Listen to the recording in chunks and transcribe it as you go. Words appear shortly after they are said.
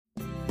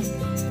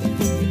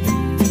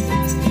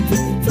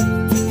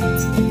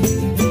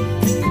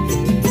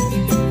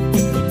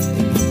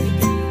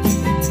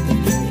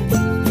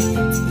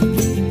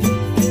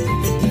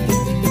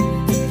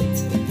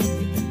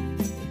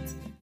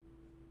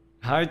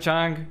Hi,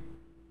 Chang.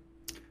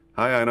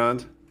 Hi,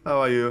 Anand. How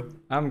are you?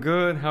 I'm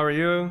good. How are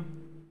you?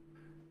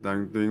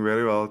 I'm doing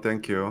very well,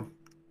 thank you.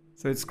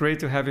 So it's great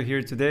to have you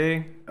here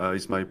today.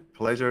 It's my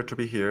pleasure to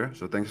be here,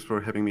 so thanks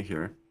for having me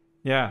here.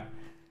 Yeah.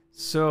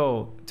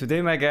 So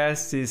today my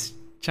guest is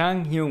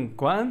Changhyun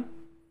Kwon.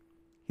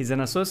 He's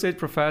an associate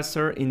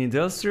professor in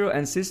industrial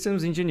and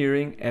systems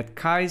engineering at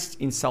KAIST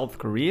in South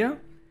Korea.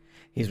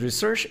 His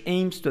research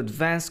aims to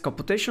advance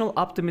computational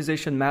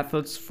optimization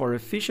methods for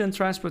efficient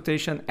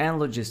transportation and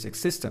logistics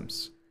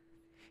systems.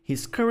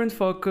 His current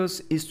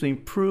focus is to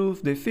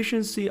improve the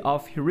efficiency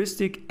of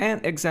heuristic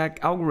and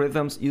exact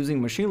algorithms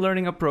using machine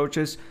learning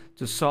approaches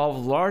to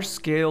solve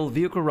large-scale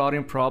vehicle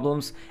routing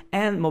problems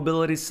and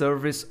mobility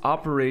service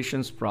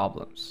operations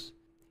problems.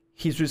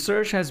 His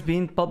research has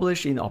been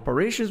published in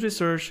Operations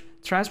Research,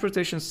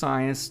 Transportation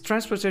Science,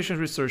 Transportation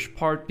Research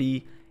Part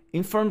B,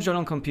 INFORMS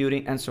General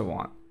Computing, and so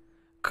on.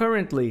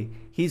 Currently,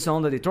 he's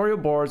on the editorial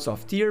boards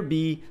of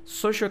TRB,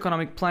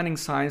 Socio-Economic Planning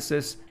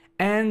Sciences,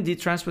 and the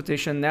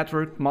Transportation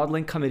Network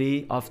Modeling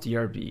Committee of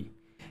TRB.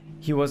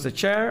 He was the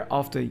chair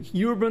of the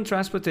Urban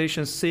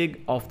Transportation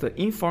SIG of the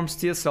INFORMS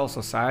TSL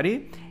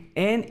Society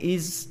and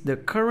is the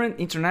current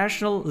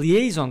International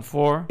Liaison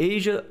for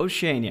Asia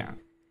Oceania.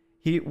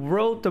 He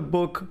wrote the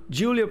book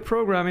Julia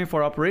Programming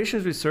for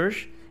Operations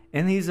Research,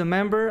 and he is a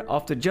member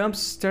of the JUMP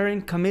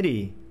Steering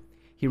Committee.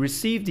 He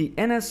received the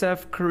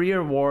NSF CAREER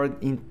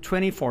Award in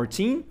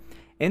 2014,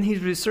 and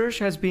his research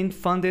has been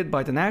funded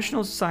by the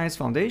National Science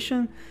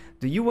Foundation,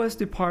 the U.S.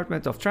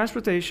 Department of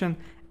Transportation,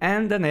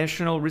 and the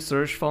National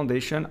Research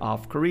Foundation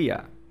of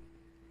Korea.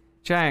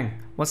 Chang,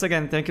 once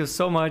again, thank you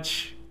so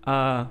much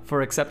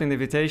for accepting the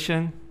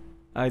invitation.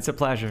 It's a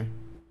pleasure.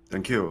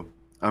 Thank you.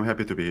 I'm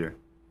happy to be here.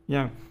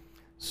 Yeah.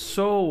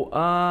 So,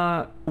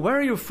 where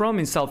are you from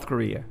in South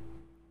Korea?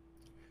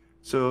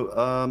 So,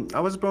 I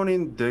was born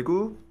in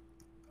Daegu.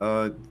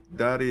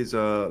 That is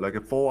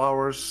like 4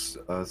 hours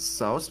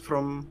south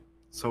from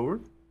Seoul,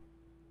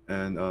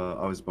 and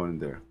I was born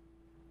there.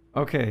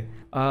 Okay,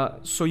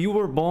 so you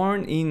were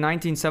born in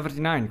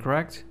 1979,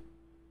 correct?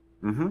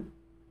 Mm-hmm.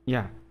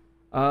 Yeah.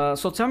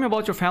 So tell me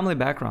about your family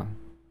background.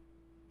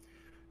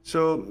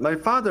 So my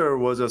father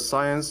was a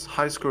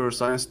high school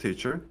science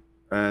teacher,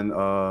 and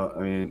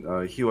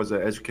he was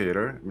an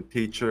educator, a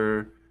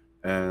teacher,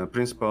 and a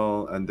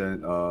principal, and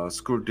then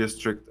school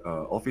district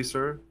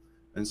officer,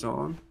 and so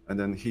on. And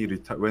then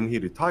when he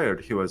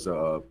retired, he was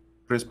a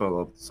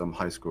principal of some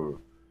high school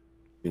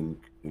in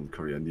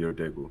Korea near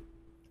Daegu.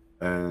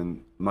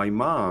 And my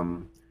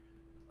mom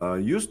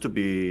used to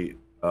be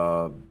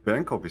a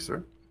bank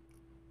officer,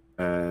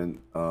 and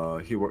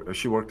she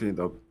worked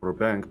for a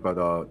bank.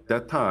 But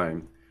that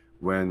time,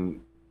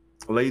 when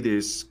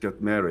ladies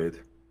get married,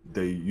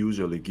 they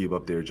usually give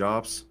up their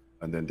jobs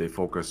and then they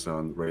focus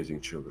on raising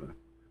children.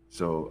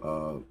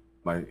 So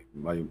my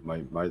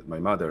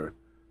mother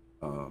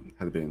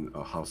had been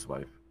a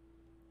housewife.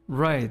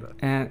 Right.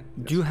 And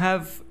yes. Do you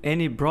have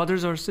any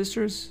brothers or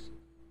sisters?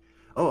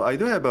 Oh, I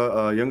do have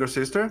a younger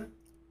sister.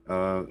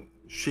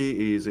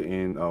 She is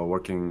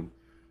working.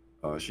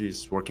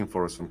 She's working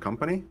for some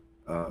company.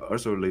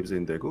 Also lives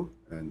in Daegu,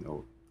 and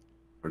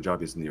her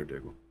job is near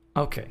Daegu.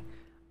 Okay.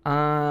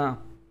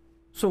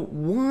 So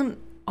one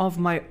of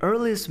my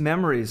earliest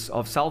memories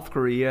of South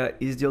Korea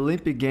is the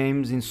Olympic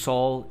Games in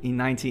Seoul in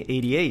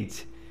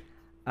 1988.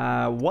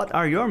 What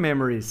are your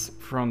memories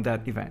from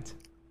that event?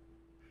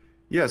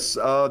 Yes,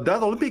 that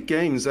Olympic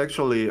Games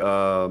actually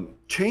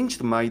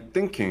changed my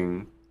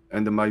thinking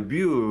and my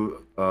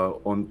view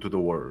onto the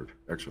world,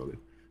 actually.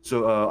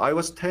 So I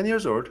was 10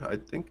 years old, I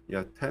think.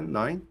 Yeah,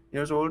 9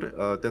 years old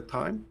at that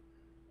time.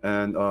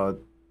 And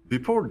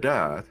before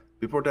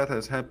that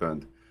has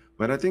happened,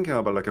 when I think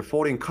about like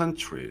foreign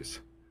countries,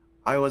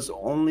 I was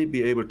only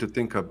be able to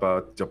think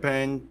about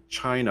Japan,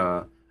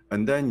 China,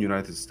 and then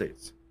United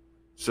States.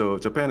 So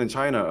Japan and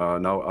China are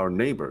now our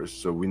neighbors,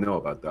 so we know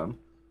about them.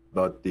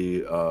 But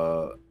the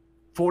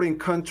foreign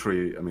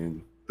country,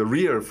 the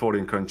real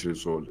foreign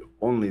countries were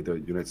only the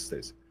United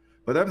States.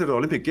 But after the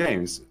Olympic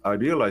Games, I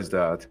realized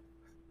that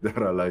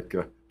there are like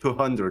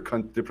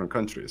 200 different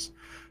countries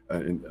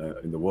in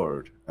the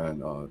world,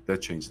 and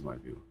that changed my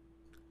view.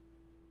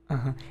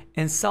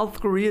 And South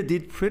Korea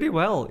did pretty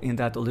well in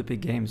that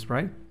Olympic Games,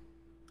 right?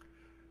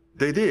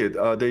 They did.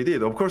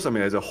 Of course,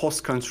 as a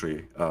host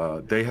country,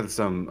 they had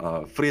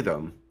some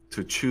freedom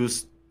to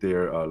choose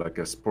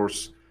their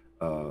sports.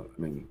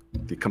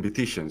 The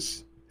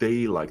competitions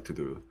they like to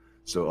do.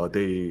 So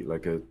they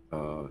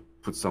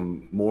put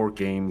some more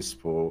games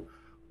for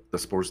the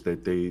sports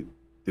that they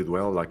did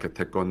well, like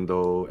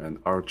taekwondo and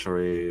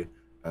archery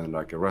and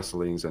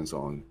wrestlings and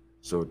so on.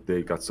 So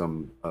they got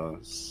some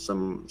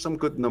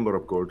good number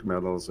of gold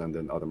medals and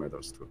then other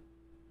medals too.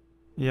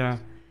 Yeah.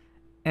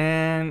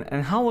 And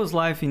how was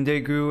life in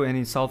Daegu and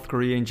in South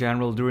Korea in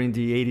general during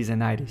the 80s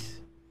and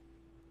 90s?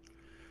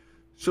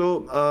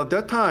 So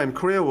that time,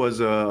 Korea was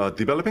a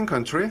developing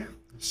country,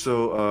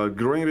 so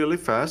growing really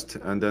fast,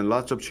 and then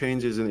lots of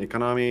changes in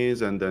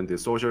economies, and then the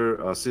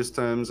social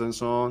systems and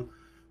so on.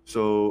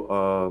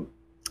 So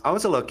I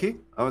was lucky.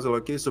 I was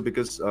lucky. So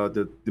because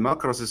the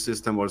democracy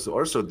system was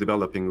also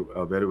developing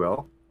very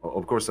well.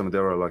 Of course,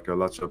 there were like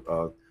lots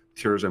of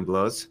tears and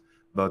bloods,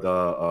 but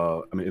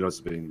I mean, it has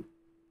been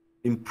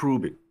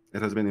improving.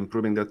 It has been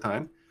improving that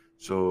time.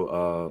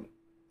 So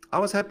I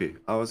was happy.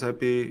 I was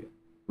happy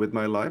with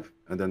my life,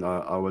 and then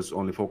I was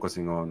only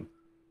focusing on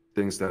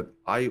things that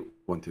I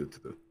wanted to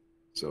do.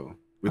 So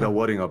without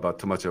worrying about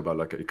too much about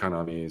like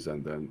economies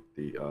and then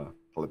the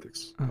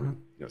politics.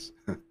 Yes.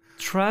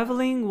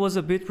 Traveling was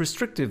a bit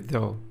restrictive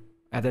though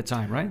at that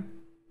time, right?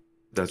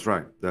 That's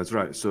right. That's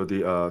right. So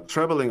the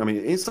traveling, I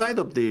mean, inside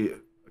of the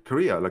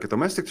Korea, like a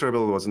domestic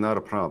travel was not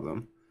a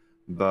problem,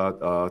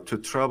 but to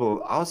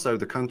travel outside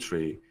the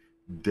country,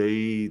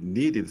 they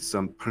needed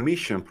some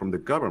permission from the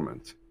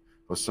government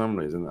for some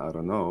reason. I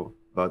don't know,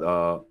 but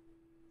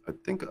I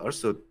think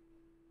also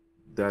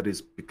that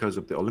is because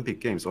of the Olympic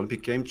Games.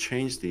 Olympic Games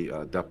changed the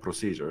that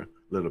procedure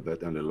a little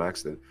bit and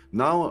relaxed it.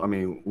 Now, I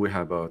mean, we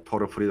have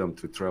total freedom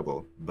to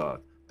travel,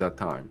 but that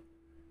time,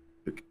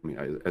 I mean,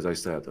 as I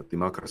said,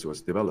 democracy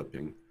was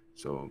developing,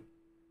 so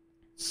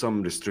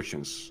some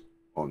restrictions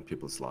on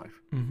people's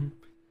life.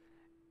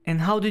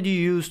 And how did you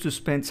use to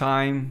spend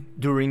time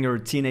during your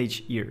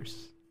teenage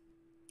years?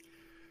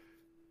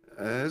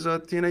 As a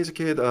teenage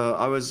kid,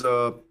 I was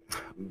a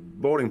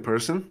boring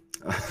person.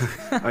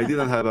 I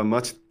didn't have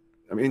much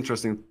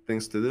interesting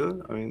things to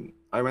do. I mean,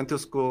 I went to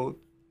school,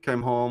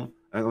 came home,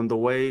 and on the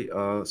way,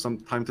 some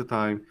time to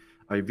time,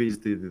 I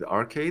visited the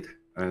arcade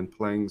and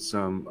playing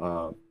some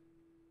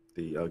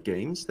the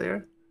games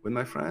there with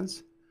my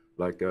friends,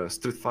 like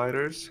Street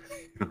Fighters,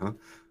 you know,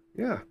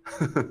 yeah,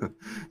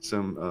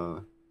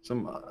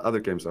 some other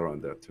games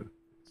around there too.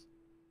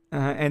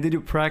 And did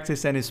you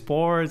practice any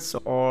sports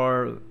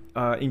or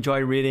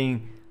enjoy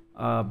reading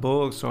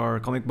books or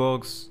comic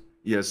books?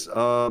 Yes,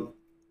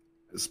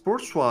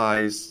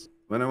 sports-wise,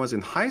 when I was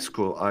in high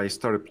school, I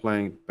started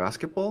playing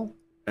basketball,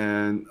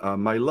 and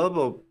my love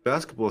of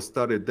basketball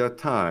started that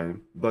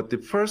time. But the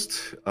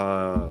first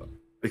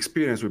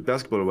experience with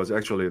basketball was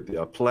actually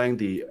playing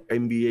the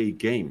NBA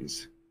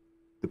games,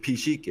 the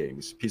PC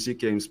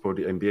games for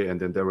the NBA, and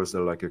then there was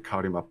like a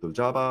Kareem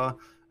Abdul-Jabbar,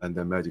 and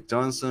then Magic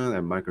Johnson,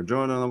 and Michael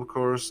Jordan, of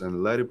course,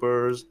 and Larry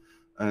Bird,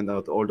 and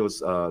all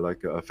those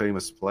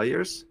famous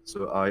players.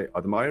 So I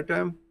admired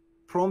them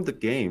from the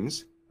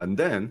games, and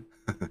then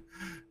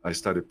I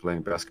started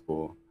playing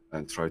basketball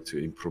and tried to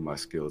improve my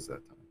skills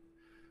that time.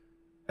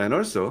 And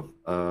also,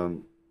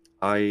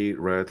 I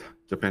read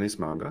Japanese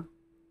manga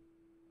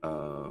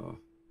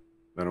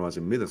when I was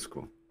in middle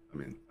school. I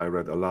mean, I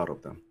read a lot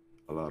of them,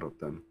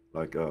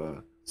 like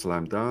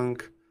Slam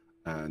Dunk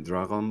and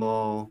Dragon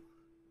Ball,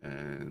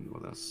 and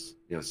what else?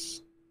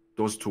 Yes,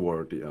 those two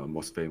were the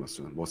most famous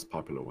and most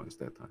popular ones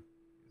that time.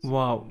 Yes.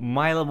 Wow,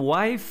 my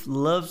wife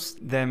loves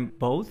them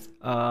both,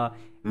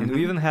 and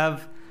we even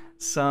have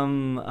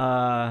some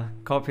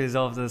copies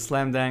of the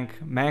Slam Dunk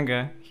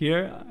manga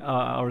here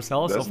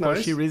ourselves. That's of course,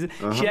 nice. she reads it.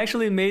 She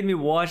actually made me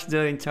watch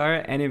the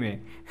entire anime.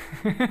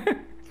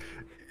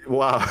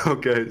 Wow.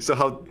 Okay.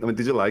 So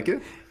did you like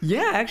it?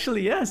 Yeah,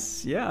 actually,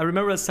 yes. Yeah, I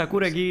remember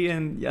Sakuragi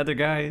and the other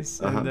guys,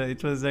 and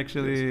it was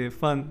actually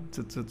fun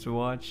to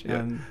watch. Yeah.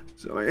 And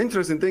so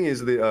interesting thing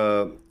is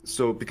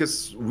so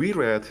because we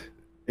read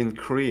in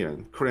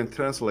Korean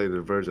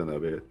translated version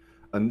of it,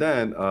 and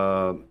then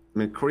I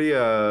mean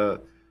Korea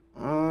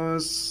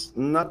is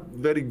not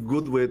very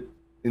good with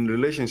in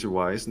relationship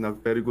wise,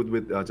 not very good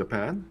with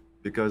Japan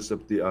because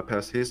of the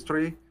past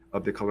history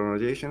of the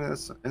colonization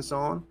and so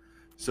on.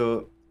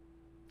 So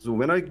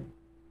when I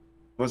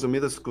was a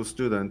middle school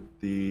student,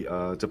 the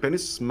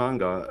Japanese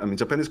manga, I mean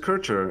Japanese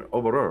culture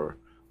overall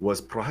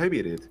was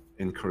prohibited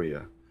in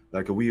Korea.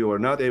 Like we were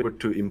not able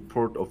to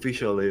import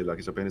officially like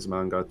Japanese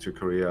manga to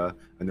Korea,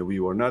 and we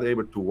were not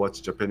able to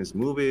watch Japanese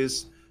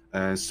movies.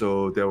 And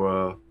so there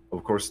were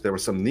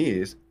some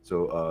needs.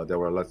 So there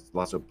were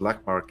lots of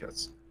black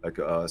markets, like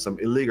some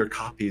illegal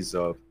copies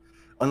of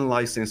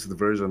unlicensed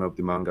version of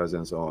the mangas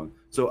and so on.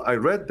 So I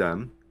read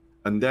them,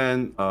 and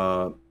then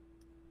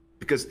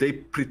because they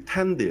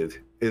pretended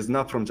it's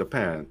not from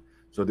Japan,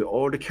 so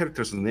all the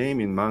characters'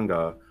 name in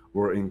manga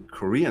were in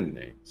Korean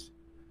names.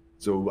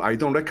 So I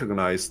don't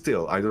recognize the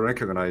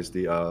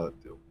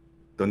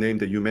name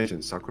that you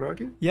mentioned,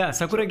 Sakuragi. yeah,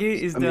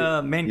 Sakuragi is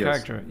the main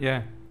character.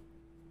 Yeah.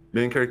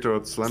 Main character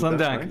of Slam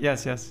Dunk, right?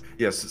 Yes.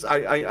 Yes,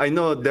 I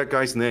know that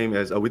guy's name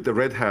as with the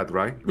red hat,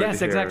 right? Red yes,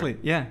 hair. exactly.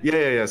 Yeah.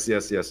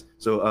 Yes.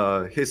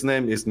 So his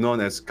name is known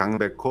as Kang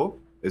Baek-ho.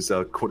 It's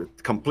a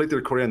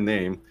completely Korean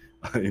name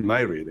in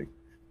my reading.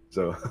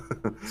 So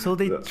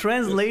they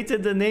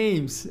translated the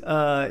names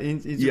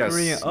into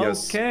Korean.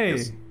 Okay.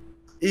 Yes.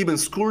 Even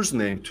school's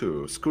name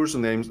too. School's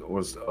name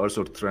was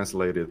also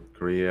translated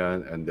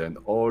Korean, and then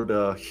all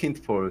the hint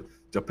for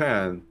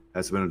Japan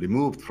has been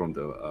removed from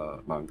the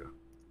manga.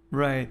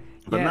 Right.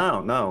 But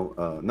yeah.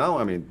 now,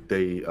 I mean,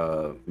 they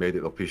made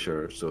it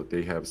official, so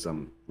they have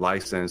some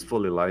licensed,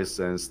 fully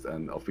licensed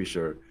and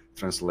official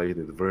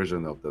translated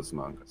version of those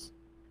mangas.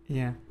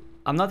 Yeah,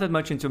 I'm not that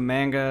much into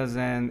mangas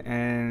and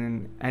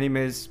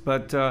animes,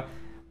 but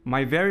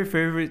my very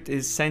favorite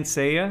is Saint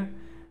Seiya,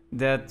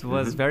 that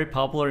was very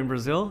popular in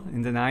Brazil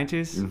in the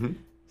 90s.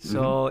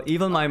 So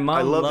even my mom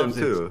I love loves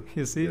them too. it.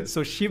 You see, Yes.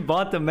 so she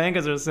bought the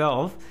mangas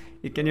herself.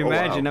 You can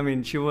imagine. Wow. I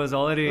mean, she was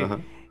already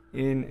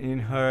in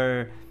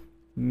her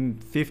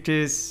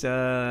 50s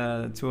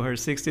to her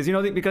 60s. You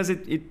know, because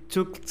it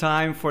took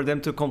time for them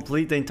to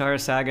complete the entire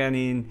saga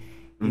in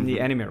the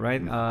anime,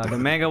 right? The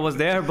manga was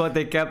there, but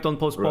they kept on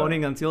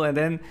postponing until, and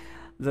then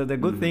the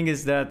good thing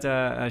is that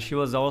she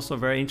was also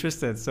very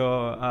interested, so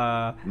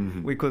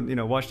we could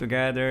watch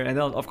together, and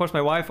of course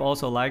my wife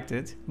also liked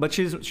it, but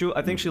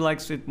I think she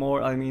likes it more.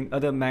 I mean,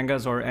 other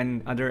mangas or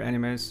other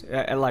animes,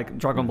 like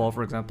Dragon Ball,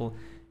 for example,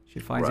 she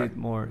finds it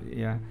more.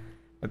 Yeah,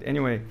 but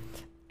anyway,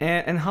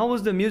 and how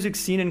was the music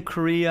scene in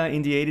Korea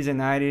in the 80s and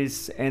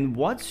 90s, and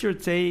what's your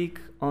take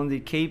on the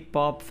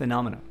K-pop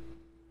phenomenon?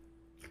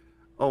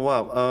 Oh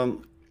wow.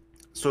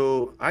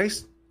 So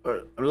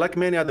like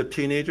many other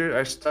teenagers,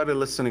 I started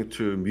listening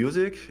to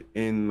music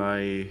in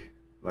my,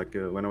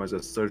 when I was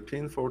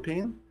 13,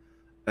 14.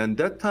 And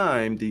that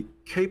time, the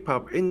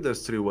K-pop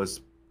industry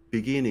was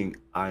beginning,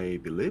 I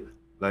believe.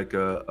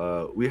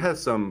 We had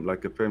some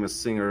famous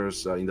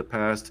singers in the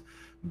past,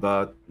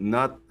 but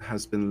not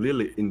has been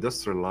really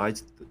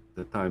industrialized at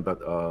the time. But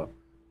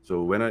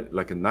so when in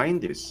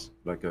 90s,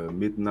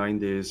 mid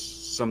 90s,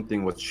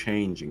 something was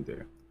changing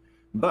there.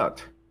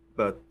 But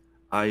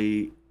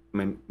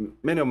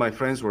many of my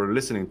friends were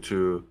listening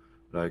to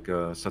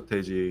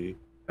Sateji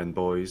and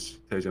Boys,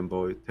 Tej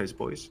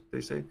Boys,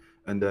 they say,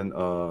 and then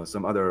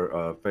some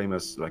other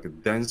famous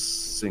dance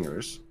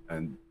singers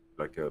and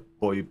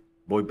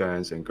boy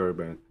bands and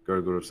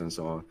girl groups and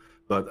so on.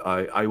 But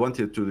I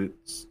wanted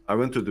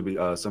to be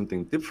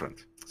something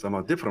different,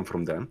 somehow different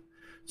from them.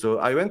 So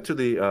I went to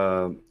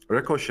the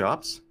record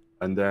shops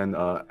and then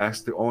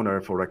asked the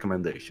owner for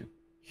recommendation.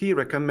 He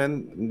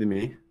recommended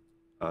me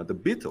the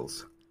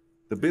Beatles.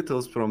 The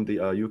Beatles from the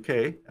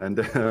UK, and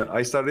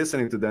I started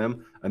listening to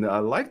them, and I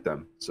liked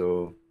them.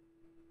 So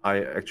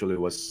I actually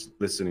was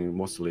listening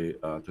mostly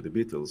to the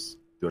Beatles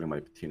during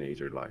my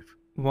teenager life.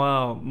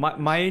 Wow,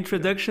 my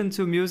introduction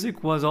to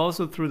music was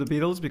also through the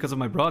Beatles because of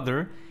my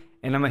brother,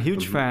 and I'm a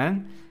huge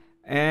fan.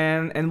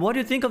 And what do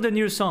you think of the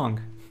new song?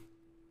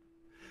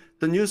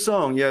 The new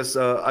song, yes,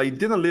 I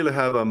didn't really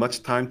have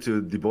much time to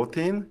devote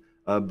in,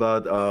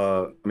 but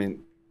I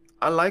mean,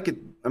 I like it.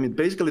 I mean,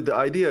 basically the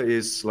idea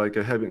is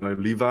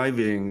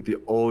reviving the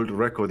old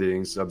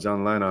recordings of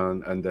John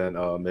Lennon and then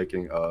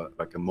making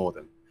a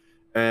modern.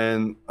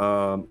 And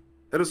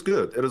it was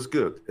good. It was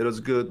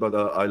good. But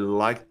I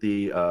liked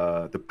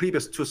the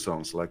previous two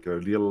songs,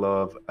 Real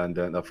Love and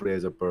then Free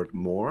as a Bird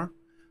more.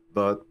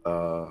 But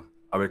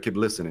I will keep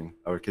listening.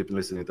 I will keep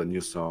listening to the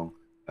new song,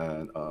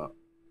 and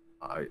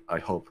I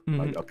hope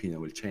my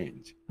opinion will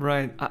change.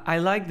 Right. I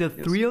like the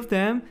three of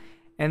them.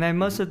 And I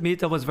must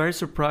admit, I was very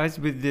surprised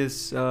with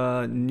this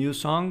new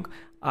song.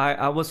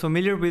 I was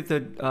familiar with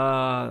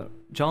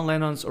John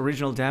Lennon's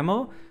original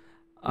demo,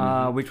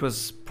 which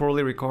was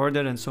poorly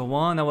recorded and so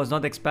on. I was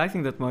not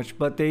expecting that much,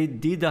 but they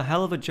did a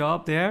hell of a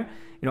job there,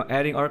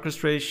 adding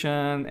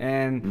orchestration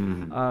and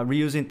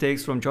reusing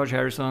takes from George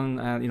Harrison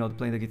and,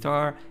 playing the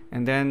guitar.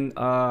 And then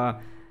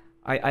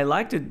I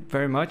liked it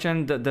very much.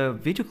 And the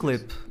video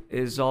clip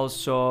is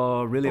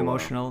also really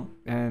emotional. Wow.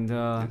 And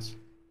yes.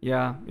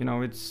 Yeah,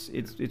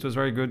 it was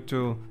very good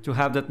to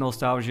have that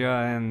nostalgia,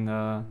 and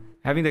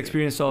having the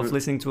experience of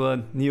listening to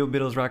a new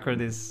Beatles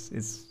record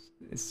is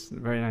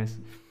very nice.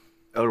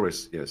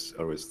 Always, yes,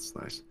 always it's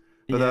nice.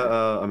 But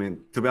I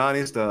mean, to be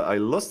honest, I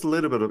lost a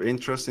little bit of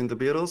interest in the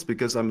Beatles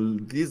because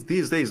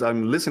these days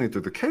I'm listening to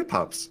the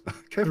K-pops,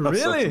 really?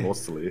 songs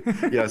mostly.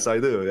 Yes,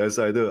 I do.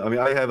 I mean,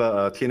 I have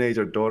a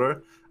teenager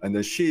daughter, and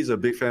then she's a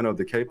big fan of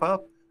the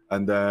K-pop.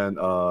 And then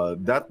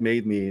that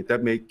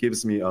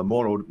gives me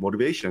more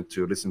motivation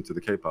to listen to the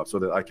K-pop so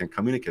that I can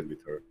communicate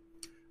with her.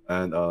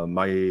 And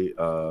my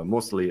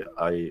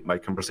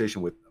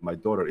conversation with my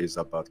daughter is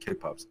about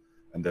K-pops.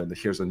 And then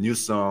here's a new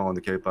song on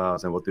the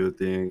K-pops, and what do you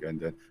think? And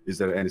then is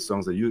there any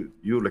songs that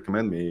you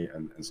recommend me,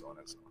 and so on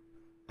and so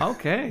on.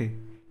 Okay,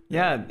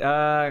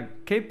 yeah,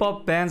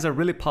 K-pop bands are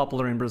really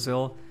popular in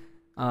Brazil.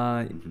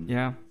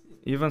 Yeah,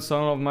 even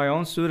some of my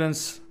own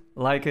students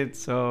like it.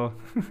 So.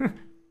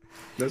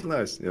 That's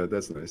nice. Yeah,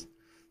 that's nice.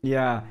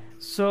 Yeah.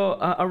 So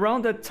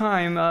around that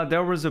time,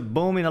 there was a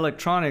boom in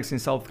electronics in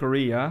South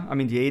Korea. I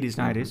mean, the 80s,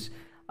 90s.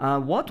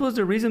 What was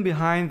the reason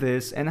behind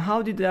this, and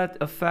how did that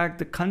affect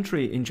the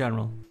country in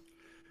general?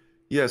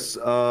 Yes.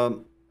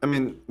 I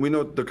mean, we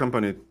know the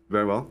company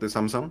very well, the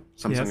Samsung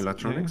Yes,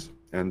 Electronics.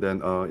 Yeah. And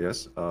then,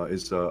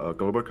 it's a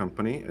global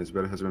company. Has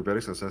been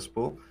very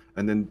successful.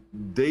 And then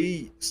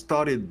they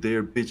started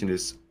their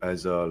business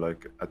as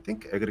I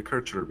think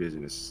agricultural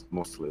business,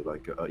 mostly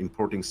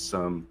importing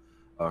some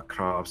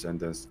crops and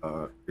then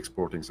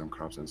exporting some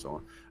crops and so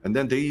on. And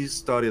then they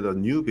started a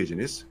new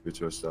business,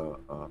 which was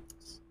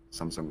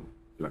Samsung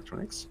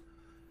Electronics.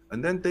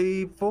 And then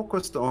they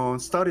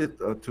started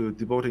to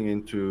devoting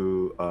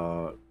into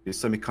the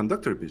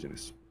semiconductor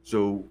business.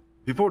 So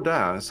before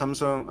that,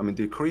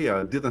 the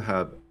Korea didn't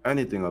have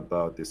anything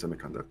about the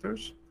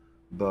semiconductors,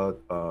 but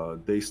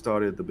they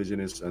started the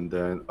business, and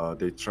then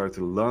they tried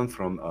to learn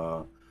from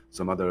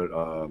some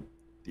other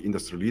the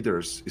industry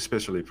leaders,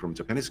 especially from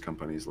Japanese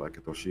companies like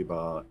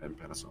Toshiba and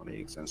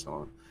Panasonic and so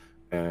on.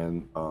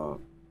 And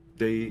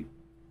they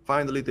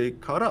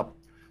caught up.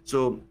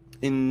 So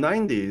in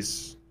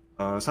 90s,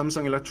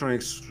 Samsung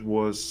Electronics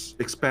was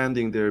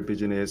expanding their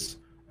business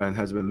and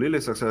has been really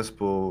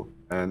successful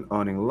and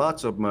earning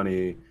lots of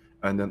money.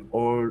 And then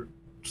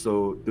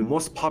also the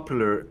most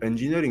popular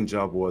engineering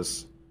job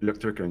was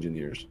electrical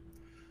engineers.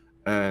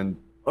 And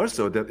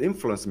also that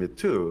influenced me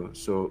too.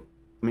 So,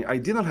 I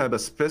didn't have a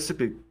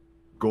specific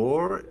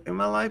goal in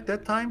my life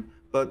that time,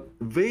 but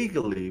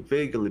vaguely,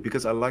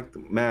 because I liked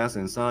math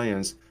and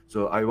science,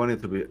 so I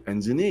wanted to be an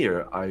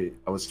engineer. I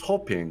was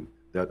hoping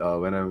that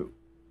when I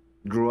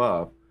grew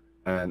up,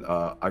 and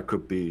I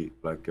could be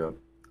like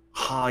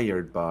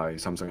hired by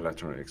Samsung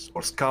Electronics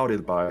or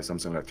scouted by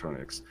Samsung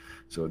Electronics.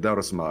 So that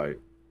was my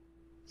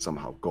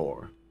somehow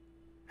goal.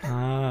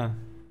 Ah.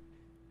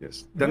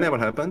 Yes, that never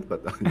happened,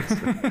 but yes.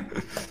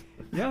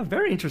 Yeah,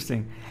 very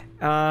interesting.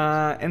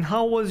 And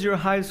how was your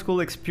high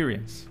school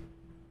experience?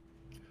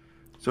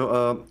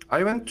 So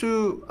I went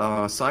to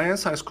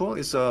Science High School.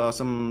 It's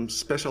some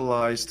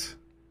specialized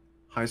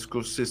high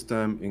school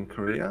system in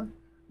Korea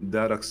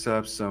that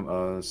accepts some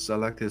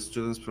selected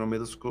students from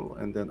middle school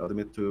and then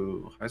admit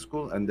to high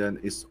school, and then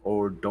it's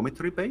all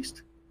dormitory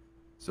based.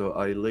 So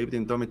I lived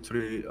in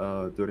dormitory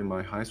during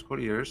my high school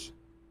years,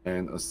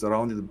 and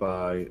surrounded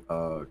by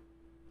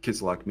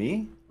kids like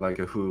me, like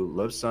who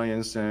love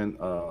science and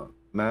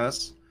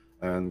math,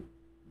 and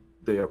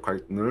they are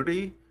quite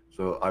nerdy.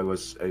 So I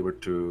was able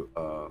to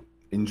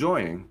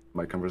enjoying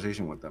my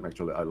conversation with them.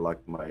 Actually, I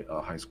liked my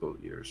high school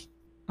years.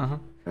 Uh-huh.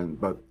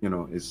 But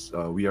it's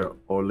we are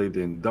all lived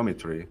in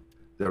dormitory.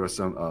 There were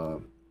some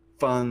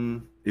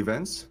fun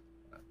events,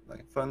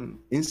 like fun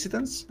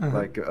incidents. Uh-huh.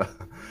 Like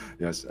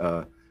yes,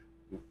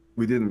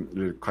 we didn't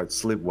really quite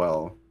sleep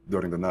well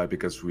during the night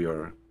because we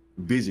are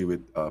busy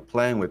with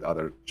playing with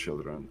other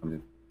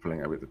children.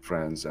 Playing with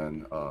friends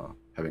and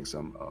having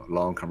some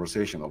long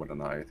conversation over the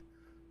night.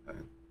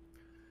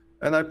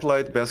 And I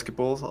played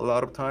basketball a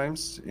lot of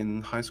times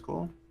in high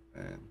school,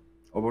 and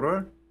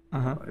overall,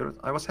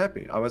 I was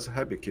happy. I was a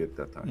happy kid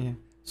that time. Yeah.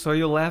 So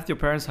you left your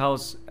parents'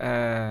 house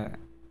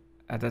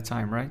at that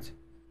time, right?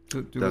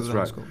 To That's go to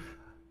right. school.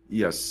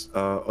 Yes.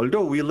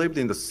 Although we lived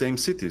in the same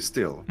city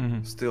still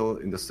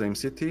in the same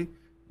city,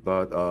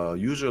 but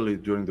usually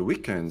during the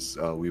weekends,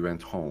 we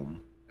went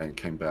home and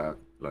came back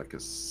like a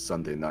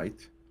Sunday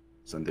night,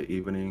 Sunday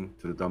evening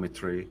to the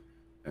dormitory,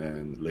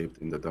 and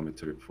lived in the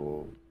dormitory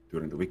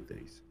during the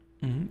weekdays.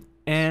 Mm-hmm.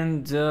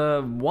 And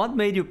what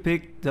made you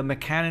pick the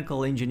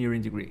mechanical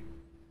engineering degree?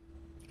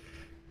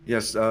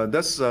 Yes,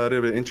 that's a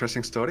really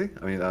interesting story.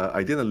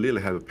 I didn't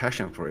really have a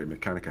passion for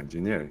mechanical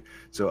engineering.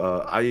 So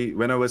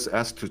when I was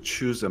asked to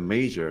choose a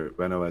major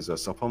when I was a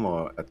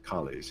sophomore at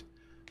college,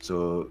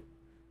 so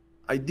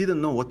I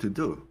didn't know what to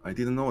do. I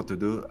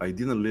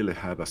didn't really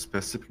have a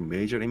specific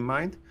major in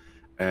mind.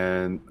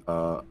 And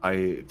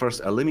I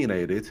first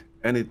eliminated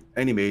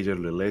any major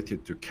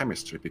related to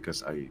chemistry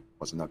because I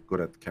was not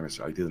good at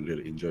chemistry. I didn't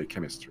really enjoy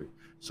chemistry.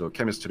 So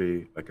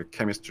chemistry,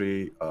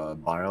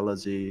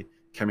 biology,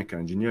 chemical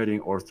engineering,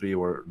 all three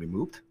were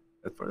removed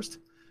at first.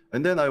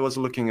 And then I was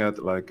looking at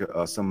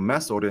some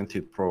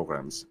math-oriented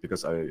programs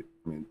because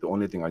the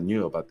only thing I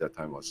knew about that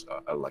time was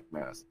I like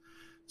math.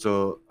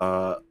 So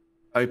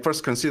I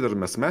first considered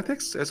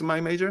mathematics as my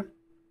major,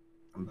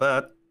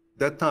 but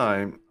that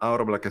time, out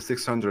of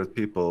 600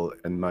 people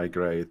in my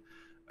grade,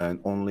 and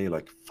only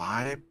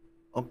 5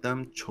 of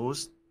them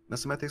chose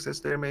mathematics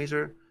as their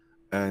major,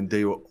 and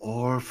they were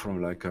all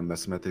from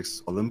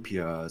mathematics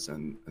Olympiads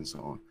and so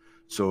on.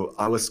 So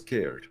I was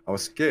scared.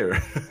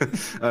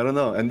 I don't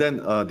know. And then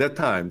that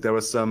time there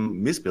was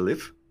some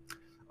misbelief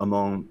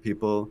among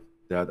people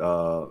that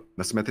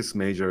mathematics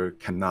major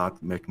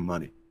cannot make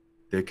money.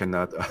 They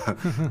cannot,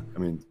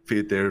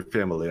 feed their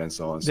family and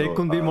so on. They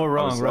couldn't be more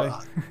wrong, right?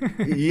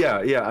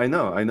 Yeah, I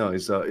know.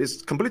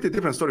 It's completely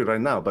different story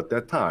right now, but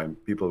that time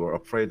people were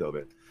afraid of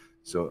it.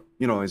 So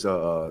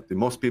the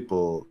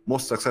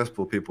most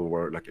successful people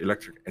were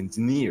electric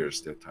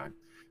engineers that time.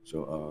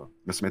 So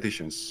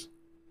mathematicians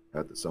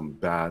had some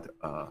bad.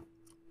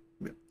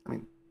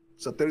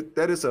 So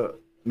that is a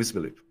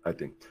misbelief, I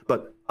think.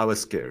 But I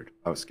was scared.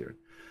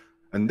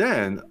 And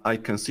then I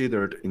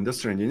considered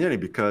industrial engineering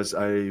because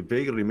I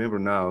vaguely remember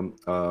now,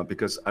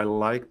 because I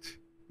liked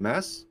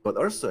math, but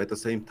also at the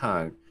same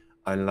time,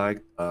 I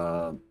liked,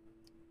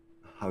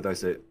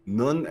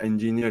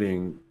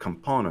 non-engineering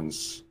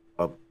components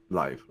of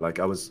life.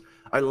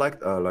 I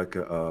liked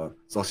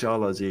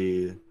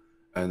sociology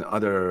and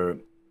other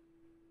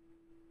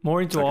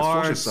more into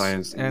arts, social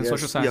science and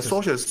social science. Yeah,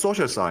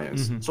 social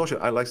science.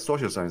 I like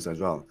social science as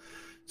well.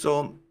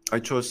 So I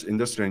chose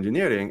industrial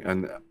engineering,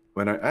 and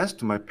when I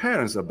asked my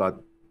parents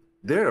about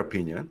their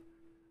opinion,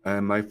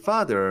 And my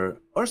father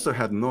also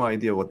had no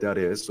idea what that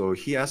is. So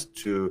he asked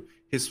to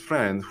his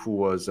friend who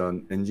was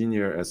an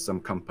engineer at some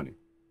company.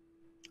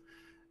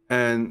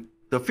 And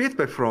the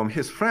feedback from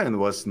his friend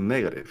was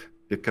negative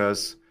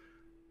because,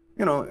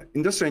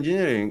 industrial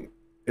engineering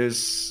is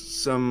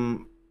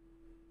some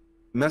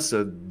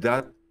method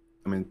that,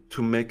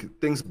 to make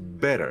things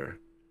better,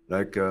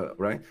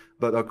 right?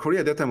 But Korea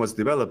at that time was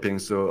developing.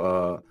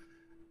 So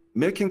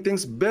making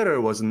things better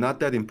was not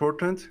that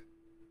important.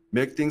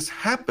 Make things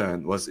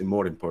happen was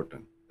more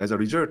important. As a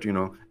result,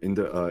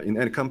 in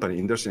any company,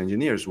 industrial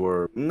engineers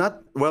were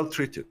not well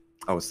treated,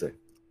 I would say.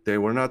 They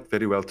were not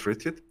very well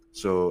treated.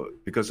 So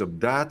because of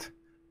that,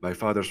 my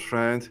father's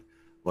friend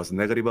was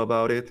negative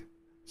about it.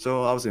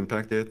 So I was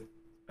impacted.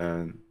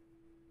 And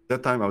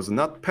that time I was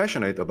not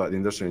passionate about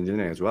industrial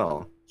engineering as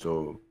well.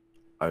 So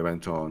I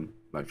went on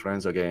my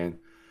friends again.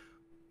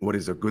 What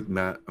is a good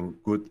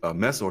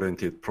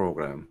math-oriented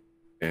program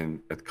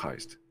at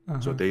KAIST?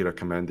 So they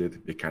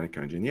recommended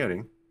mechanical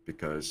engineering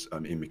because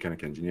in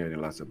mechanical engineering,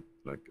 lots of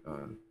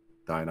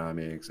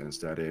dynamics and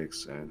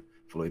statics and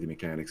fluid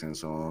mechanics and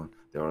so on.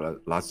 There were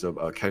lots of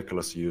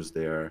calculus used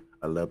there.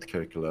 I loved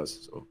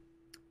calculus, so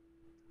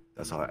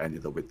that's how I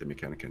ended up with the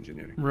mechanical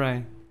engineering.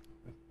 Right.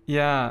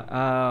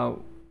 Yeah.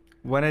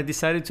 When I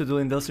decided to do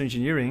industrial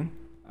engineering,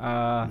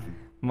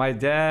 my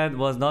dad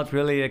was not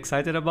really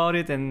excited about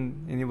it,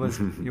 and he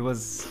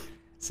was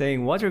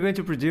saying, "What you're going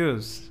to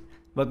produce?"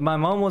 But my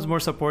mom was more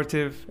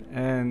supportive,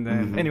 and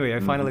anyway, I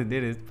finally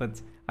did it.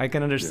 But I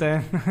can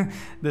understand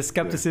the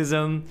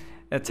skepticism.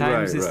 At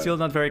times, it's still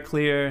not very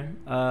clear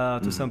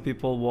to some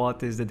people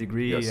what is the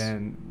degree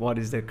and what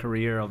is the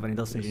career of an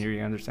industrial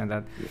engineering. I understand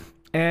that. Yeah.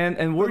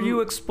 And were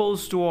you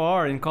exposed to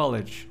OR in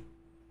college?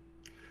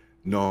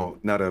 No,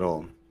 not at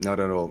all. Not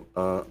at all.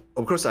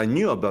 Of course, I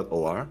knew about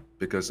OR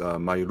because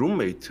my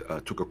roommate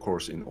took a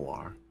course in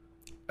OR.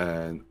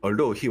 And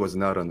although he was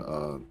not an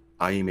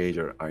IE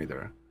major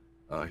either,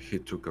 he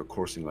took a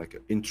course in like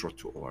an intro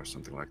to OR,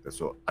 something like that.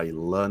 So I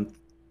learned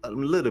a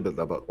little bit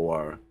about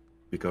OR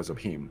because of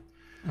him,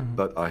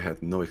 but I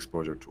had no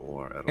exposure to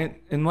OR at all.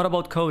 And what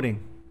about coding?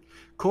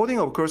 Coding,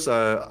 of course,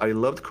 I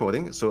loved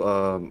coding.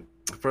 So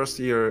first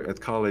year at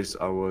college,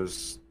 I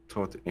was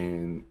taught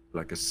in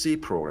like a C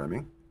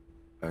programming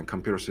and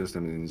computer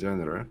systems in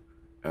general,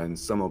 and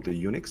some of the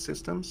Unix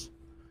systems.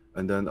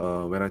 And then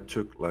when I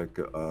took like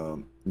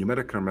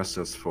numerical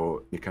methods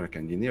for mechanical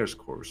engineers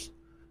course,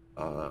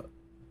 I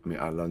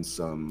learned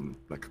some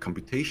like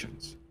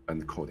computations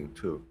and coding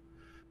too.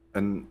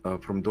 And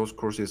from those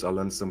courses, I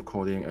learned some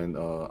coding, and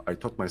I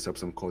taught myself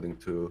some coding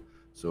too.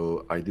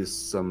 So I did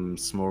some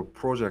small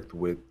project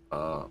with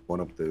one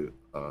of the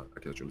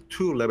actually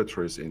two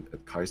laboratories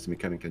at KAIST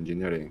Mechanical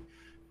Engineering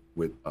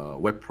with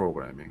web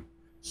programming.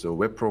 So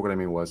web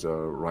programming was a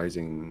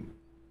rising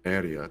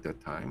area at that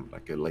time,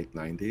 like the late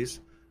 90s.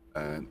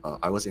 And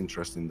I was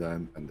interested in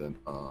them. And then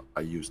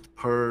I used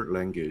Perl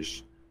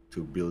language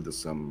to build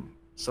some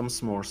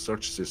small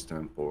search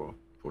system for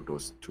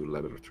those two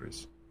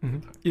laboratories.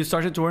 You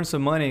started to earn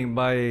some money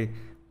by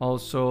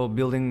also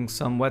building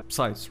some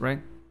websites, right?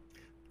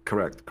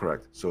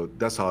 Correct. So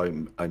that's how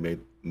I made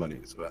money.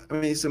 So,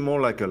 it's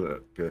more like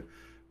a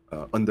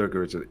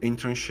undergraduate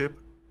internship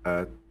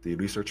at the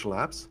research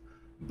labs,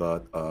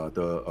 but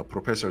the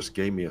professors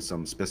gave me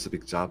some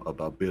specific job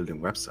about building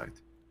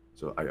website.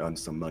 So I earned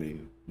some money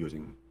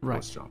using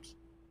those jobs.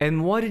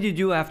 And what did you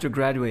do after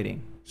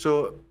graduating?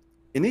 So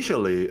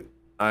initially,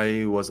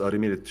 I was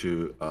admitted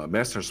to a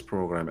master's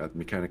program at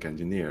mechanical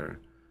engineer.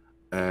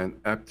 And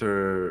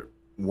after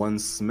one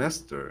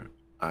semester,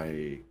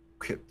 I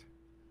quit.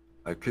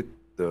 I quit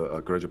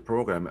the graduate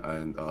program,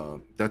 and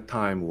that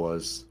time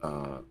was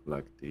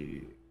like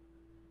the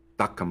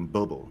dot-com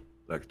bubble,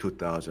 like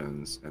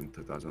 2000s and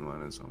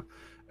 2001 and so on.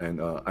 And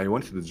I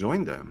wanted to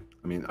join them.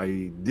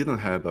 I didn't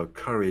have a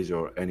courage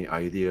or any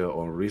idea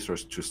or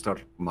resource to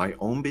start my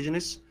own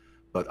business,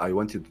 but I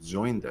wanted to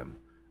join them.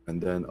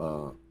 And then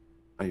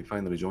I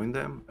finally joined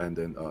them, and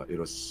then it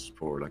was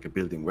for like a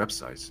building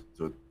websites.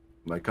 So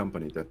my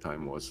company at that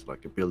time was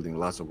like building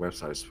lots of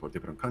websites for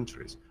different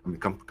countries.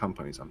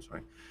 Companies, I'm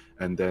sorry.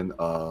 And then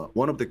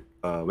one of the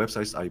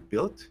websites I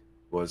built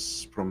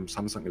was from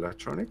Samsung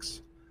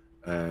Electronics,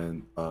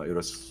 and it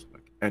was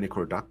like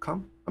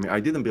anycore.com. I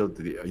didn't build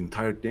the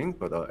entire thing,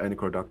 but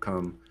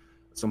anycore.com,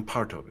 some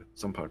part of it.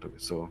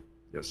 So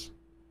yes,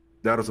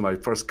 that was my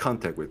first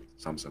contact with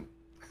Samsung.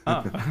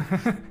 Oh.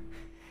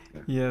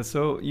 Yeah,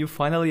 so you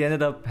finally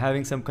ended up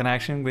having some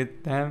connection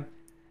with them.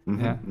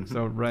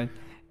 So right.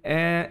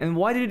 And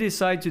why did you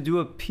decide to do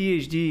a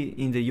PhD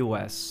in the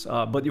US?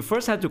 But you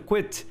first had to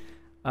quit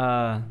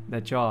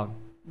that job,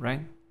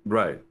 right?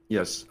 Right,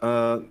 yes.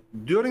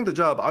 During the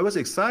job, I was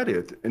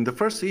excited in the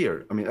first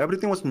year.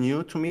 Everything was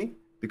new to me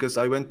because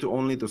I went to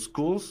only the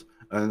schools,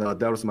 and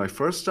that was my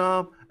first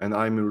job, and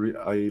I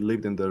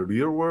lived in the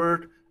real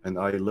world, and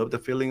I loved the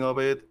feeling of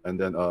it. And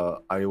then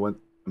I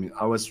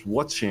was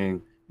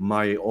watching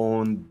my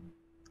own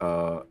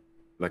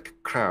like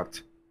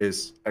craft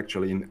is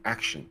actually in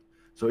action.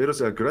 So it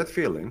was a great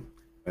feeling.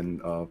 And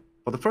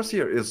for the first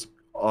year, it's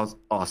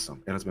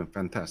awesome. It has been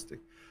fantastic.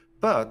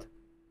 But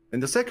in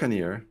the second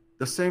year,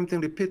 the same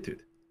thing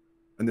repeated.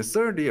 And the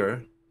third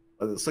year,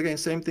 again,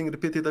 same thing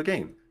repeated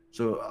again.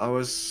 So I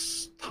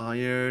was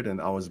tired and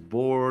I was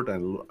bored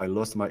and I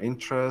lost my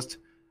interest.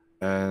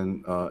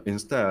 And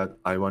instead,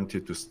 I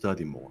wanted to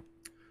study more.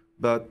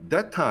 But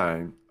that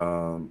time,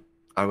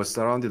 I was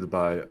surrounded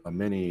by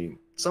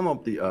some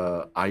of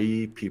the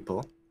IE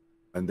people,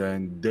 and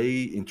then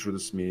they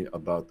introduced me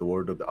about the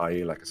world of the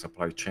IE, like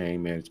supply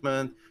chain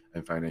management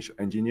and financial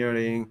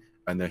engineering,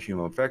 and then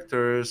human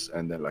factors,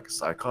 and then like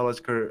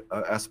psychological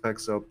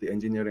aspects of the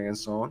engineering and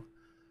so on.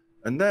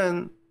 And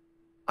then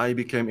I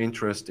became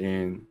interested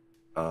in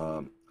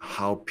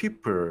how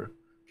people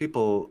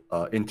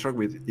interact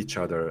with each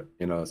other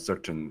in a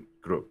certain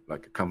group,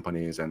 like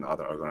companies and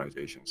other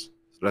organizations.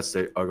 Let's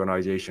say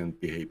organization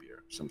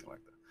behavior, something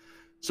like that.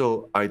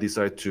 So I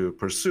decided to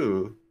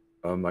pursue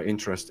my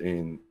interest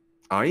in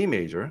IE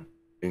major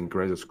in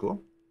graduate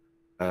school,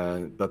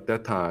 but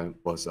that time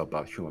was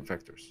about human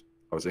factors.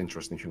 I was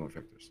interested in human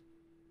factors.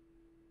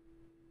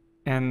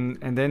 And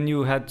then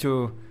you had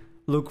to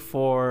look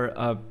for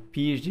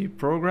PhD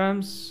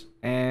programs,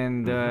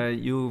 and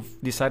you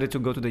decided to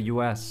go to the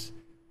US.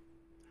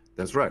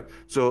 That's right.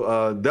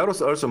 So that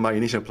was also my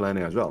initial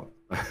planning as well.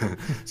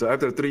 So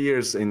after 3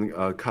 years in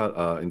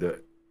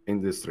the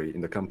industry,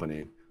 in the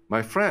company,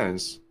 my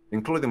friends,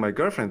 including my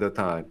girlfriend at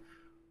the time,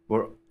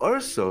 were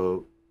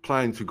also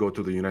planning to go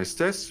to the United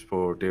States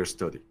for their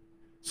study.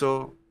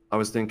 So I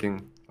was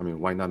thinking, I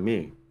mean, why not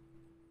me?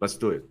 Let's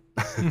do it.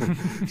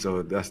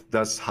 So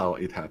that's how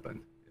it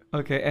happened.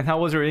 Okay, and how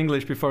was your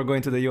English before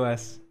going to the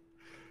US?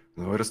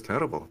 No, it was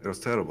terrible. It was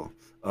terrible.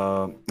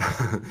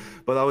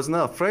 But I was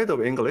not afraid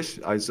of English.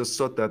 I just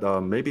thought that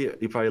maybe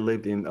if I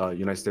lived in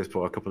United States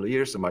for a couple of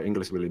years, my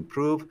English will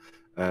improve,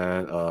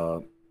 and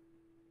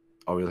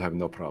I will have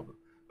no problem.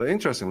 But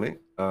interestingly,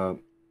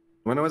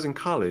 when I was in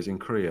college in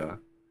Korea,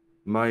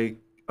 my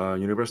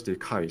university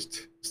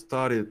KAIST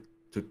started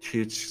to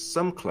teach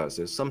some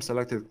classes, some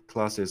selected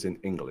classes in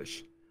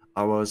English.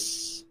 I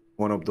was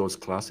one of those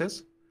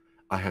classes.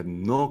 I had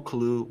no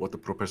clue what the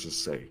professors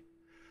say.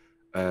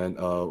 And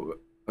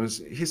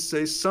he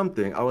says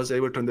something, I was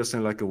able to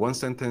understand like one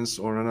sentence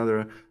or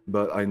another,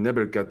 but I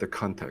never get the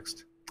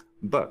context.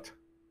 But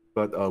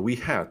we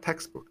had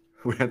textbook.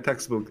 We had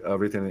textbook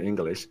written in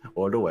English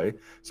all the way.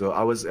 So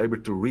I was able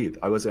to read.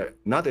 I was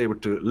not able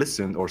to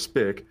listen or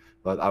speak,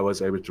 but I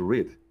was able to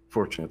read,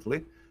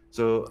 fortunately.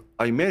 So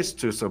I managed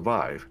to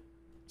survive.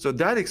 So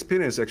that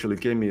experience actually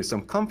gave me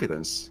some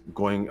confidence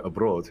going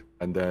abroad,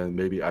 and then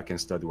maybe I can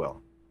study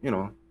well. You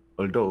know,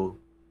 although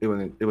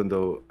even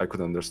though I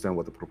couldn't understand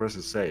what the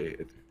professors say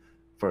at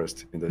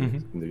first in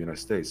the United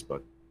States,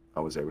 but I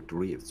was able to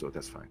read, so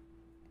that's fine.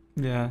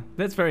 Yeah,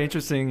 that's very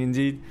interesting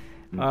indeed.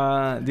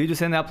 Did you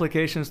send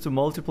applications to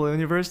multiple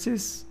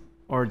universities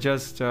or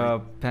just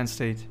Penn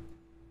State?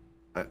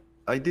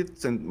 I did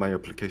send my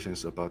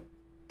applications about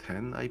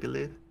 10, I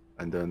believe,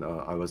 and then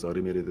I was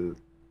admitted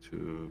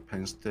to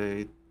Penn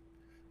State.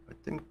 I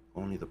think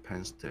only the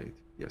Penn State,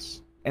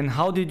 yes. And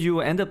how did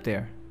you end up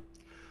there?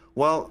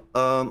 Well,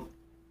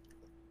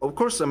 of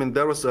course, I mean,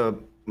 that was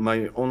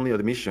my only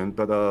admission,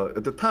 but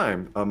at the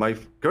time, my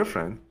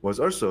girlfriend was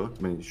also,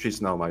 I mean,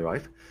 she's now my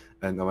wife,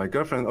 and my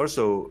girlfriend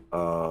also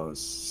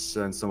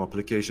sent some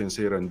applications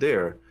here and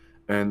there,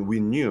 and we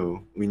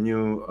knew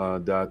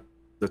that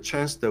the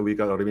chance that we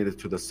got admitted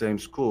to the same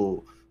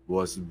school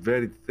was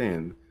very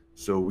thin,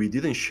 so we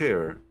didn't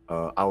share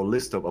our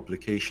list of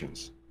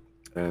applications.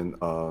 And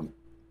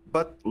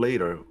but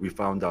later, we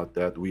found out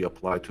that we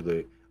applied to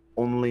the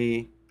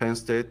only Penn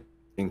State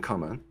in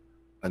common,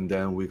 and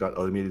then we got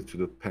admitted to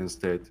the Penn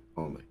State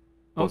only.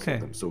 Both Okay.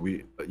 of them. So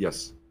we,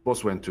 yes,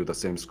 both went to the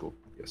same school.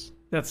 Yes.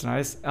 That's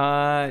nice.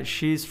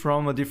 She's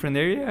from a different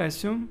area, I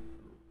assume?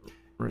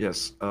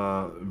 Yes,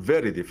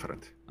 very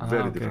different.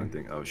 Very okay. different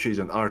thing. She's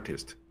an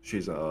artist.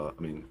 She's, I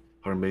mean,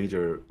 her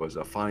major was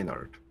a fine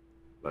art,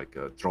 like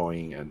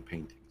drawing and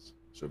paintings.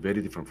 So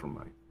very different from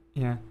mine.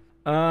 Yeah.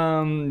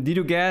 Did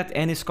you get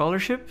any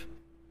scholarship?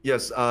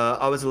 Yes,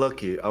 I was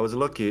lucky. I was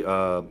lucky.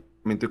 I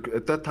mean,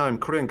 at that time,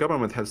 Korean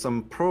government had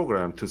some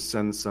program to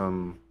send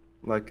some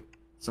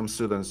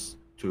students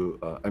to,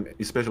 I mean,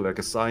 especially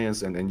like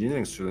science and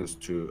engineering students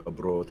to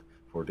abroad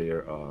for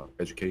their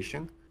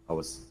education. I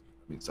was,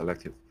 I mean,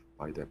 selected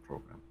by that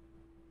program.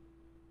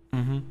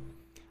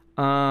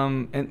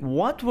 And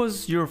what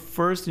was your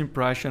first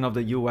impression of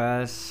the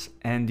U.S.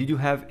 and did you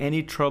have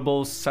any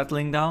trouble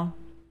settling down?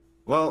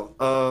 Well,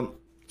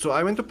 so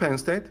I went to Penn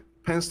State.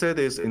 Penn State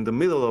is in the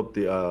middle of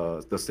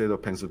the state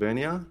of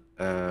Pennsylvania,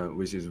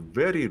 which is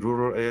very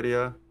rural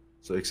area.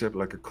 So except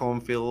like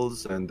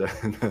cornfields and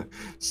then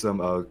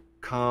some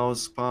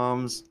cows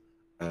farms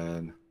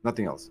and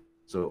nothing else.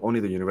 So only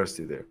the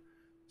university there.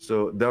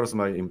 So that was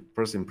my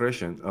first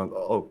impression.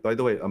 Oh, by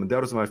the way,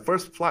 that was my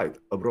first flight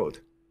abroad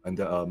and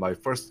my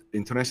first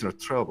international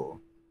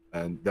travel.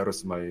 And that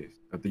was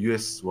the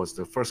US was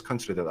the first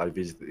country that I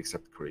visited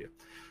except Korea.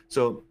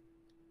 So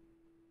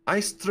I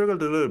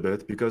struggled a little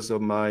bit because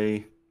of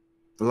my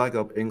lack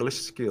of English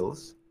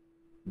skills,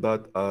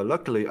 But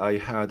luckily, I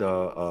had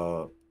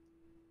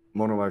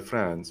one of my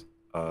friends,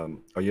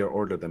 a year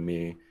older than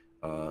me,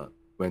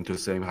 went to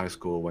the same high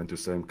school, went to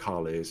the same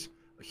college.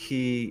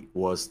 He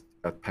was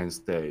at Penn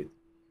State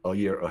a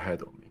year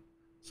ahead of me.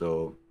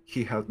 So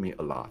he helped me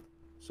a lot.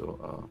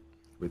 So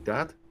with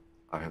that,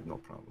 I have no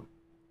problem.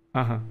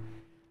 Uh-huh.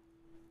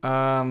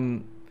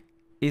 Um,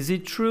 is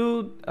it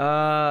true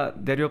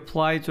that you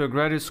applied to a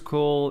graduate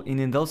school in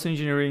industrial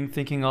engineering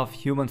thinking of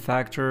human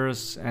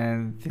factors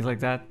and things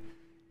like that?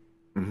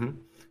 Mm-hmm.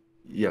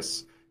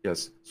 Yes,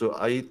 yes. So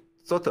I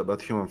thought about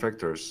human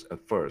factors at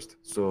first.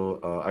 So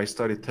I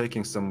started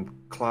taking some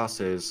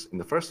classes in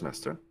the first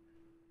semester.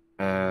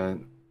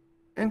 And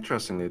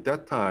interestingly, at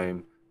that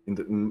time,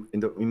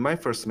 in my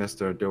first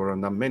semester, there were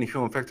not many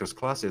human factors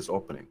classes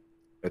opening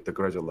at the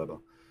graduate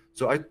level.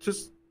 So I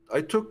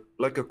took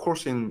like a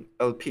course in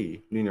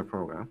LP, linear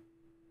program,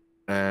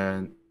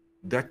 and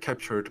that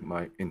captured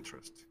my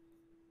interest.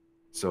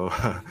 So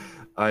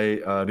I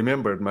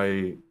remembered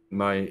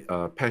my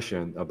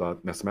passion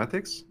about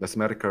mathematics,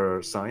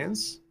 mathematical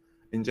science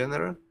in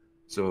general.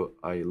 So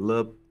I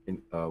love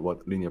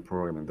what linear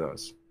programming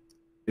does,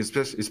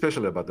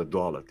 especially about the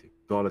duality.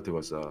 Duality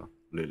was a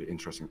really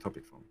interesting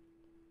topic for me.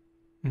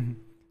 Mhm.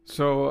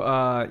 So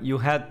you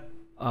had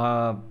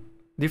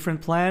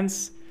different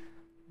plans,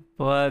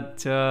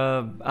 but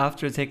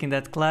after taking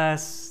that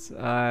class,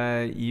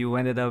 you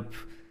ended up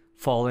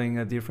following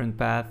a different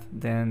path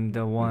than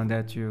the one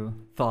that you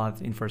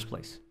thought in first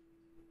place.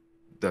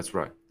 That's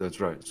right. That's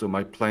right. So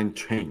my plan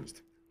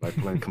changed. My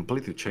plan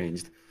completely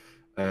changed.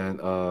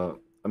 And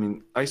I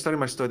mean, I started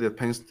my study at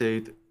Penn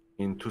State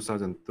in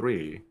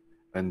 2003.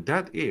 And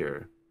that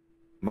year,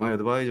 my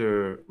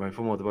advisor, my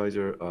former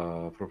advisor,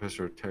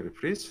 Professor Terry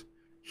Fritz,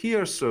 he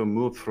also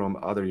moved from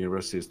other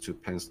universities to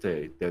Penn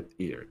State that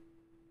year.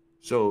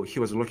 So he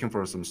was looking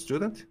for some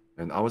student,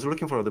 and I was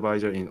looking for an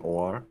advisor in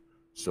OR.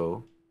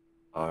 So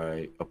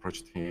I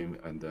approached him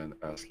and then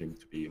asked him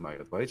to be my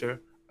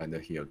advisor, and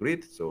then he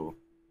agreed. So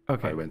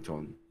Okay. I went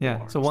on.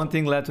 Yeah. OR. So one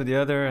thing led to the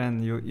other, and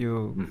you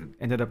Mhm.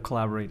 ended up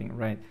collaborating,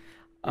 right? Yes,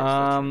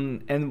 that's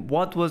right. And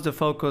what was the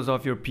focus of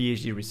your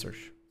PhD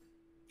research?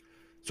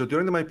 So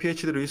during my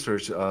PhD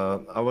research,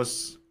 I was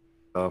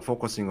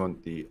focusing on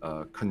the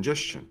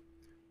congestion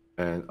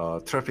and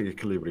traffic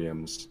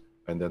equilibriums,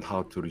 and then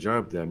how to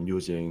resolve them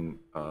using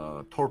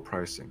toll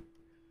pricing,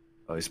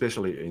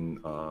 especially in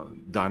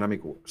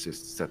dynamic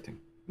setting,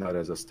 not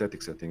as a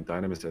static setting,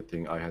 dynamic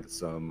setting. I had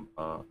some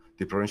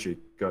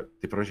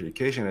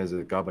differentiation as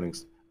a governing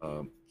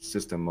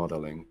system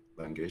modeling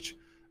language,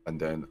 and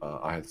then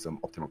I had some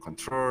optimal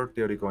control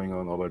theory going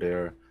on over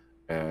there,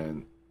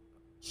 and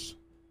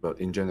but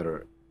in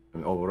general,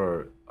 and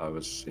overall, I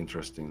was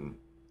interested in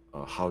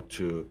how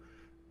to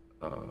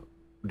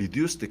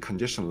reduce the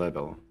congestion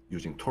level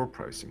using toll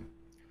pricing.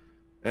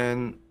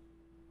 And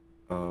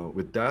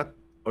with that,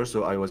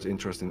 also I was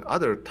interested in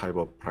other type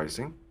of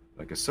pricing,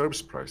 like a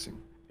service pricing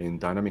in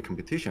dynamic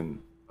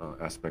competition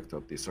aspect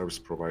of the service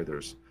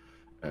providers,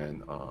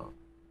 and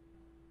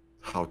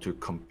how to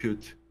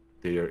compute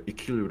their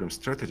equilibrium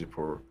strategy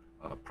for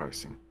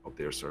pricing of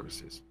their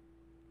services.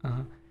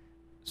 Uh-huh.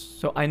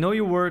 So I know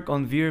you work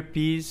on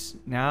VRPs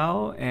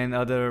now and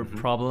other Mm-hmm.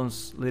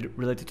 problems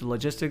related to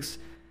logistics,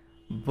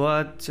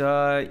 but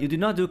you did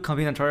not do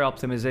combinatorial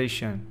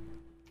optimization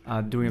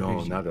during your No,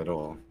 PhD. not at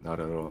all. Not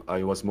at all.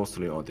 I was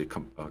mostly on the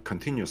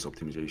continuous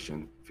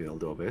optimization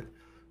field of it.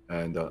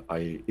 And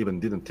I even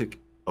didn't take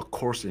a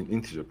course in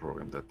integer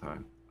program that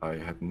time. I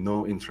had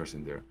no interest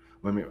in there.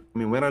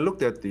 When I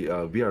looked at the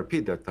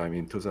VRP that time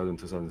in 2000,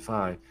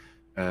 2005,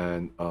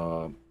 and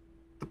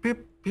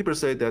people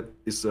say that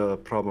it's a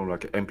problem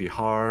like MP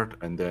hard,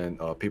 and then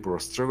people are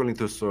struggling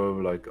to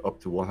solve like up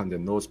to 100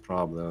 nodes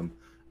problem.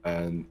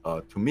 And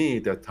to me,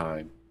 that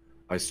time,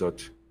 I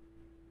thought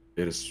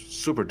it is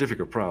super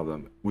difficult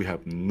problem. We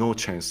have no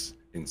chance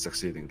in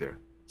succeeding there.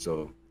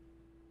 So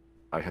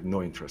I had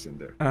no interest in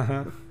there.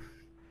 Uh-huh.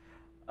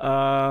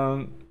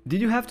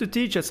 Did you have to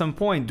teach at some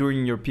point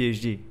during your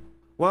PhD?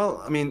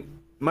 Well, I mean,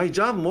 my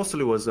job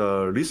mostly was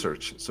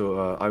research. So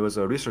I was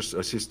a research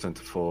assistant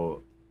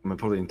for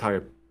the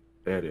entire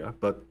area.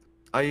 But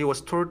I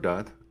was told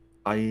that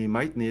I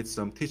might need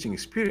some teaching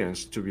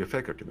experience to be a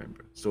faculty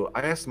member. So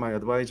I asked my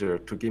advisor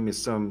to give me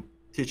some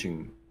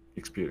teaching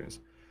experience.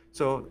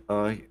 So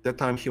that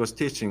time he was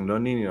teaching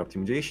nonlinear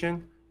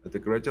optimization at the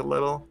graduate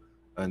level.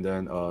 And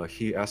then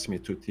he asked me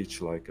to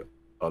teach like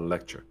a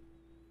lecture.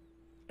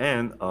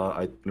 And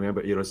I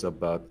remember it was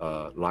about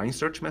line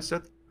search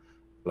method,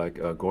 like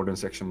a Gordon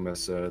section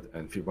method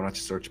and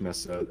Fibonacci search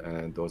method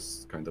and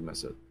those kind of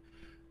method.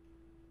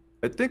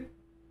 I think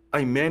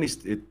I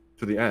managed it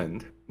to the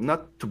end, not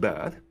too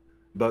bad,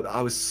 but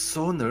I was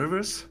so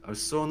nervous.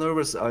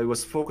 I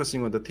was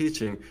focusing on the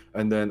teaching,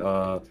 and then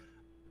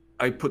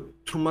I put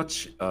too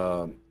much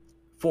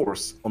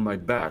force on my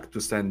back to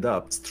stand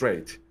up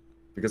straight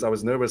because I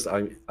was nervous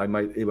I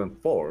might even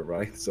fall,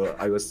 right? So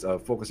I was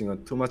focusing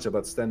on too much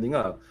about standing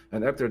up.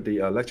 And after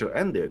the lecture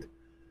ended,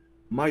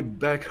 my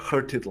back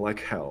hurted like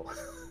hell.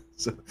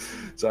 So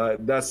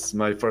that's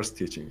my first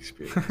teaching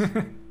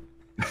experience.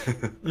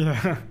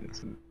 Yeah.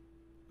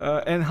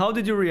 And how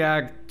did you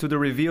react to the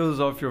reviews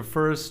of your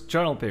first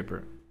journal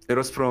paper? It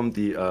was from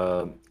the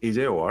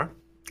EJOR,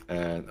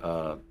 and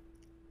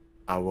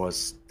I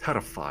was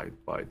terrified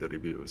by the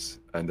reviews,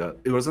 and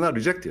it was not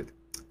rejected.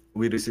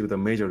 We received a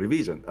major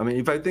revision. I mean,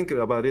 if I think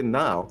about it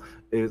now,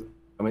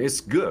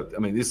 it's good. I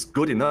mean, it's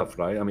good enough,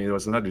 right? I mean, it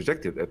was not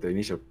rejected at the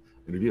initial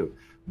review,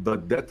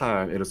 but that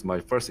time it was my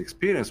first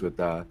experience with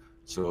that.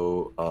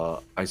 So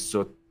I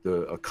thought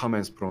the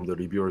comments from the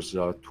reviewers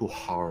are too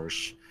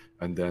harsh,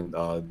 and then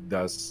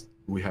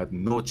we had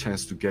no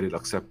chance to get it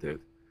accepted.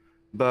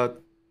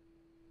 But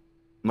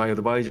my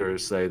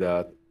advisors say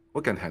that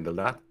we can handle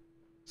that.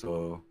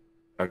 So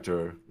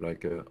after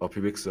like a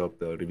few weeks of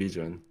the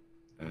revision,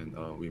 and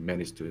we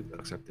managed to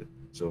accept it.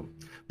 So,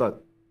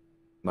 but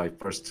my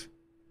first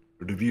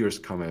reviewers'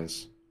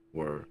 comments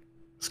were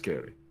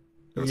scary.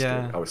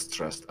 Yeah. I was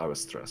stressed.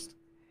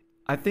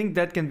 I think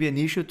that can be an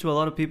issue to a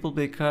lot of people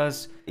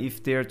because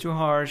if they're too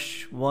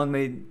harsh, one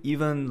may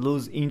even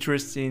lose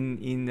interest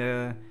in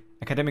the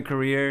academic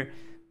career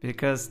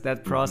because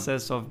that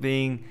process of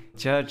being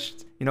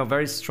judged,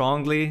 very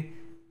strongly,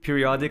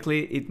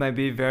 periodically, it might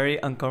be very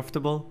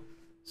uncomfortable.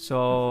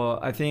 So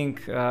I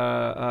think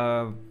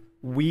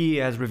we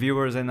as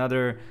reviewers and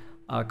other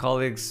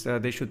colleagues,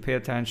 they should pay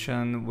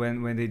attention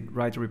when they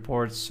write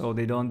reports so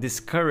they don't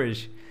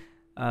discourage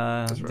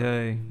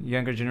the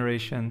younger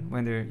generation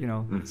when they're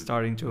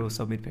starting to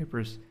submit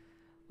papers.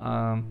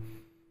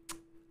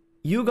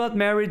 You got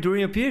married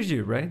during your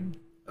PhD, right?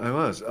 I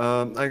was.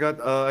 I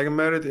got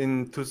married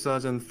in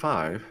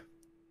 2005.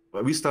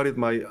 We started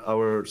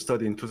our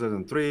study in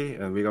 2003,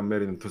 and we got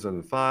married in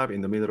 2005 in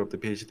the middle of the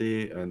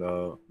PhD. And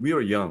we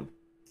were young.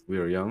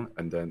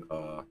 And then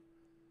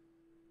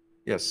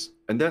yes.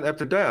 And then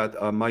after that,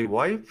 my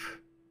wife.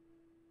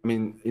 I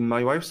mean, in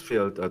my wife's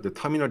field, the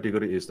terminal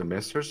degree is the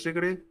master's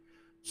degree.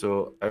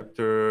 So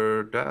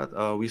after that,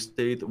 we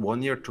stayed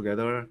 1 year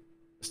together,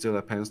 still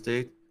at Penn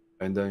State,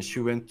 and then she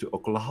went to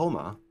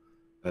Oklahoma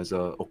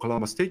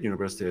State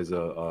University as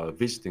a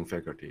visiting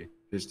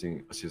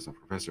assistant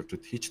professor to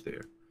teach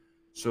there.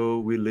 So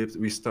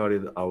we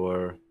started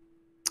our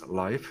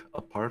life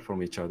apart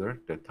from each other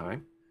that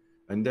time.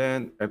 And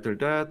then after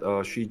that,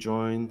 she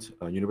joined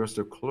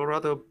University of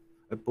Colorado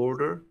at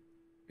Boulder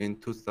in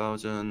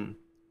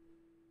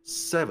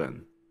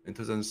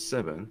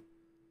 2007.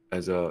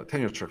 As a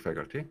tenure-track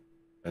faculty.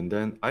 And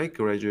then I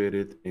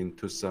graduated in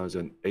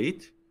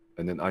 2008.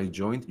 And then I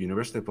joined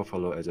University of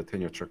Buffalo as a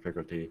tenure-track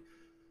faculty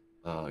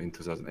in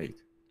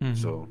 2008.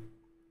 So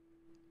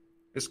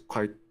it's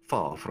quite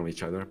far from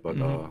each other,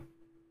 but I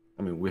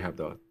mean, we have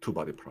the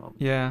two-body problem.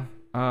 Yeah.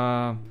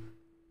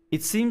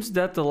 It seems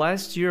that the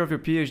last year of your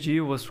PhD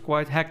was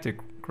quite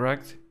hectic,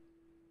 correct?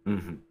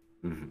 I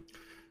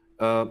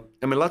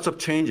mean, lots of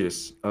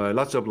changes,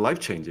 lots of life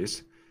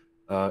changes.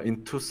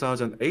 In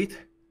 2008,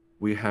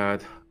 we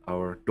had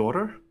our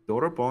daughter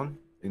born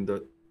in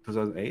the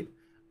 2008.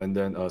 And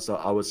then,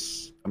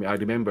 I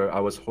remember I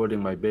was holding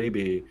my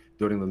baby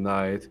during the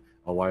night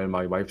while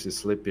my wife is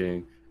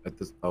sleeping. At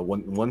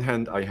one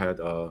hand, I had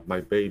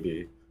my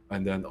baby.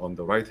 And then on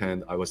the right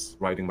hand, I was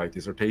writing my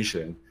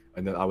dissertation.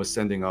 And then I was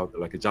sending out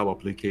like job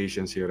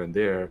applications here and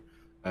there.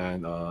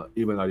 And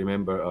even I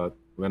remember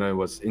when I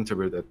was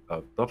interviewed at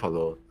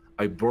Buffalo,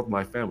 I brought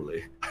my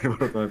family. I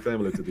brought my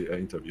family to the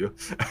interview.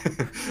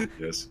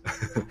 Yes.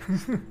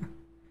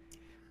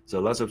 So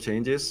lots of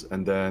changes,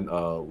 and then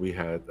we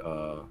had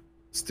a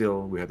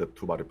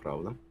two-body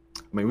problem.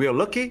 I mean, we are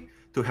lucky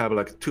to have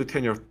like two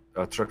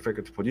tenure-track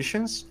faculty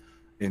positions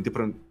in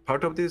different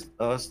part of these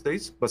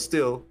states, but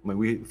still, I mean,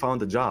 we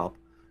found a job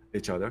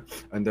each other,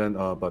 and then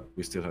but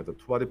we still had a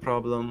two-body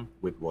problem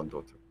with one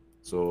daughter.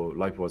 So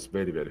life was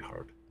very, very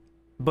hard.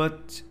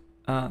 But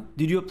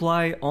did you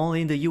apply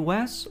only in the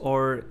US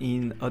or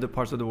in other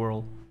parts of the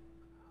world?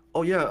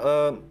 Oh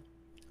yeah,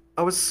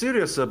 I was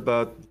serious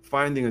about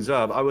finding a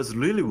job. I was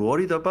really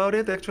worried about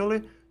it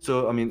actually.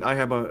 So I mean, I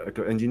have an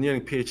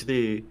engineering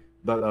PhD,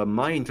 but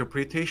my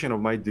interpretation of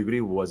my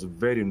degree was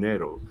very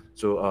narrow.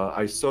 So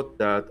I thought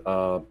that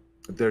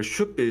there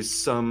should be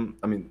some.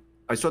 I mean,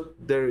 I thought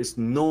there is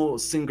no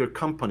single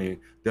company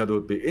that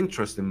would be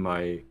interested in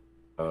my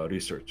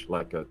research,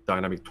 like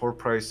dynamic toll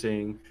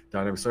pricing,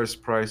 dynamic service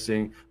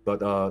pricing,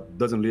 but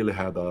doesn't really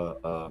have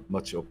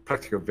much of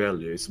practical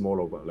value. It's more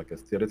of like a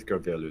theoretical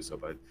values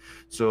of it.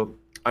 So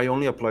I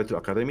only applied to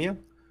academia.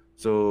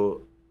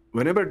 So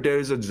whenever there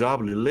is a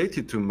job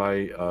related to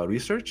my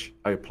research,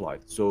 I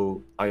applied.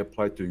 So I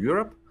applied to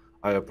Europe,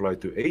 I applied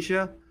to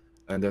Asia,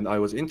 and then I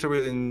was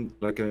interviewed in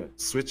like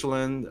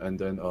Switzerland, and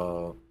then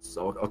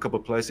so a couple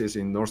of places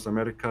in North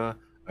America.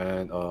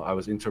 And I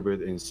was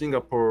interviewed in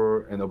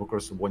Singapore, and of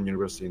course, one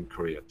university in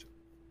Korea too.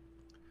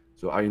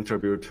 So I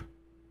interviewed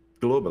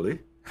globally,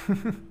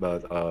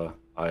 but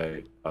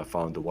I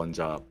found one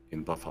job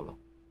in Buffalo.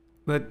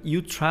 But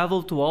you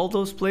traveled to all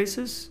those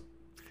places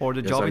for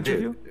the job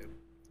interview?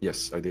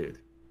 Yes, I did.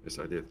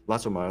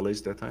 Lots of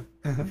mileage that time.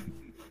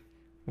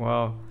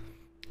 Wow.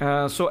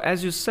 So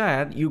as you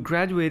said, you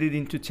graduated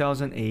in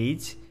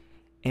 2008,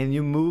 and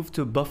you moved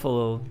to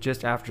Buffalo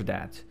just after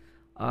that.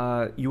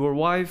 Your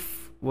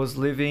wife was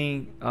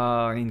living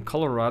in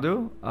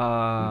Colorado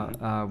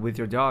with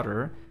your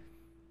daughter,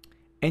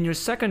 and your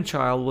second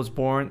child was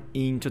born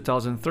in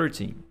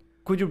 2013.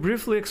 Could you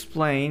briefly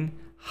explain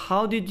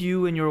how did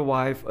you and your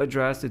wife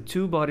address the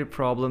two-body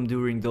problem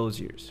during those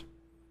years?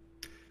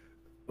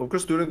 Of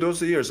course, during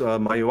those years,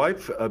 my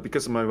wife,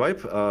 because my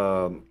wife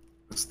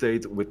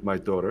stayed with my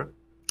daughter,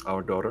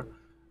 our daughter,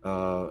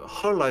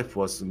 her life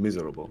was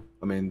miserable.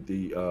 I mean,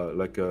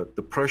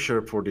 the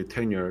pressure for the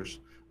 10 years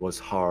was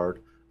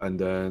hard, and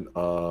then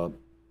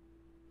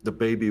the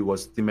baby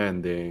was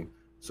demanding,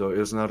 so it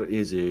was not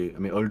easy. I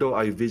mean, although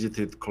I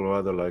visited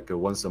Colorado like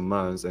once a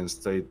month and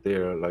stayed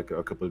there like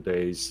a couple of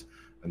days,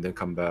 and then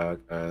come back,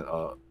 and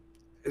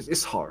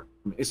it's hard.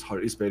 I mean, it's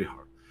hard. It's very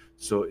hard.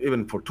 So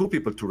even for two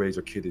people to raise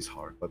a kid is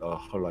hard, but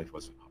her life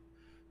was hard.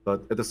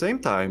 But at the same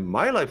time,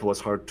 my life was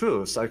hard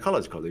too,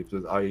 psychologically,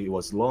 because I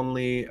was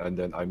lonely, and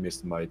then I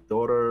missed my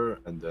daughter,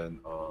 and then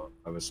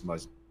I was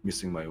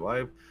missing my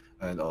wife,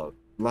 and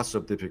lots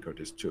of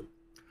difficulties too.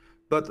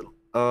 But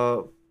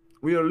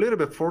we are a little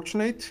bit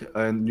fortunate,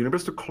 and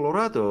University of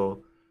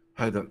Colorado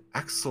had an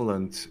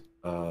excellent,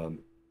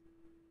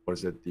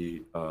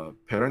 the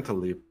parental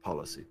leave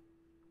policy,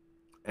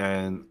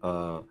 and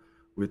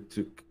we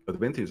took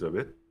advantage of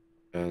it.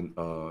 And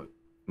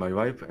my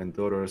wife and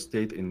daughter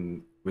stayed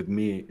with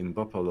me in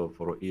Buffalo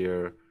for a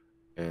year,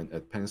 and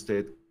at Penn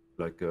State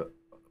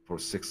for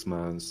 6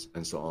 months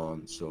and so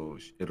on. So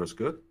it was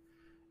good.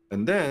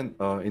 And then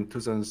in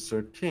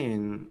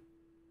 2013,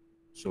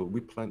 so we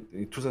planned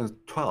in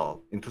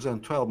 2012. In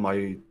 2012,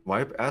 my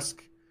wife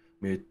asked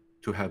me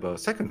to have a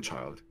second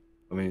child.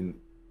 I mean,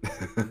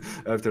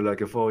 after like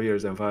 4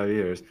 years and 5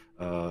 years,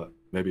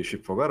 maybe she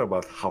forgot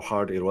about how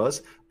hard it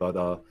was. But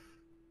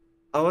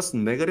I was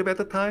negative at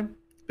the time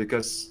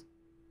because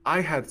I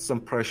had some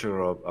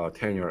pressure of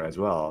tenure as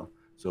well.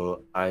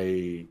 So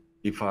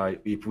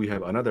if we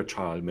have another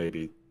child,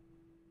 maybe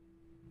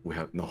we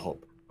have no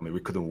hope. I mean, we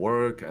couldn't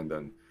work, and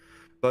then.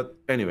 But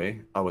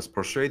anyway, I was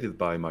persuaded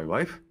by my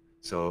wife,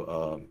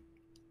 so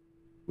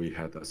we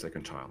had a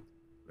second child.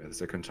 We had a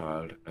second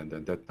child, and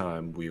then that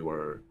time we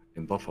were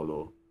in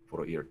Buffalo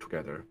for a year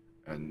together,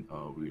 and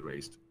we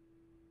raised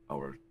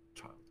our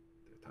child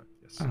at that time.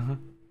 Yes. Uh-huh.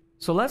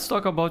 So let's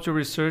talk about your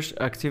research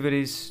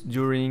activities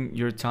during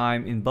your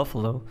time in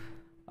Buffalo.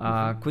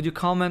 Could you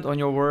comment on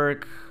your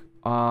work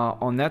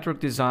on network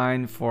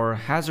design for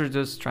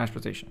hazardous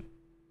transportation?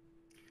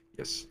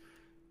 Yes.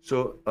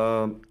 So,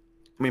 I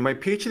mean, my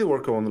PhD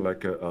work on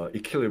like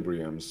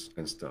equilibriums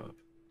and stuff.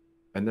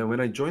 And then when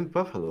I joined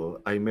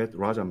Buffalo, I met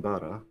Rajan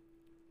Bara,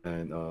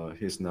 and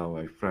he's now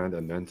my friend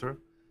and mentor.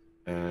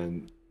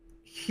 And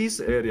his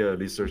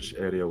research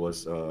area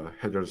was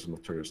hazardous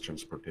materials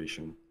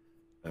transportation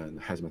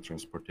and hazmat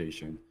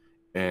transportation.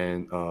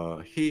 And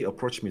he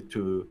approached me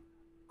to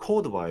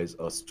co-advise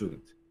a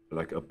student,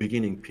 like a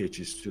beginning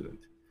PhD student.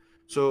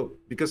 So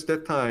because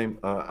that time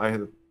I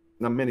had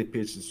not many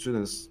PhD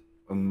students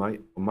on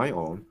my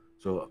own,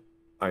 so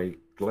I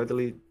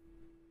gladly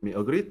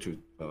agreed to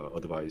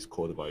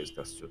co-advise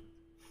that student.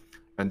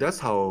 And that's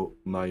how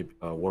my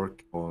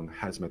work on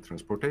hazmat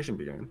transportation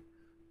began.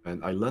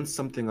 And I learned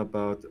something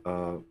about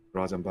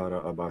Rajan Bara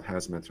about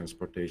hazmat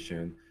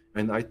transportation.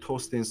 And I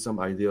tossed in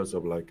some ideas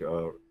of like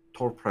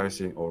toll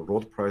pricing or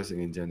road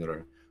pricing in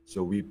general.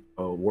 So we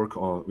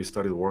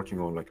started working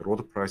on like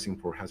road pricing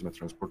for hazmat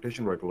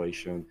transportation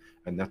regulation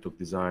and network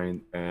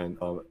design. And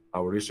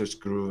our research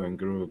grew and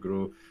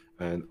grew.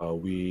 And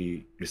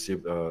we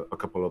received a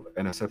couple of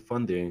NSF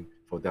funding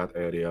for that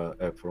area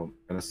from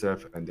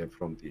NSF and then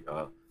from the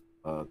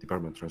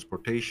Department of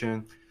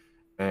Transportation.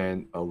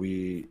 And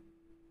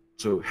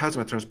so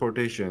hazmat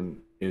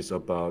transportation is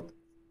about,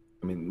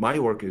 my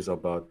work is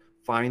about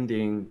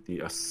finding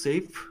a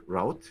safe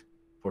route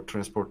for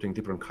transporting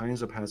different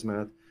kinds of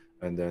hazmat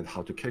and then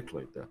how to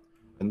calculate that.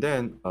 And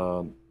then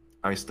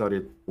I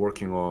started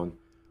working on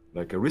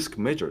like risk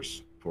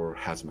measures for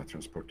hazmat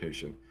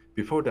transportation.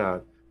 Before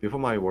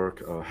my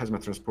work,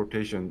 hazmat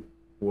transportation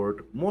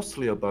were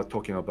mostly about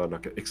talking about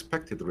like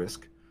expected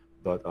risk,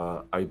 but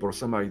I brought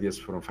some ideas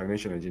from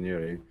financial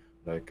engineering,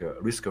 like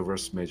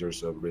risk-averse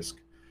measures of risk,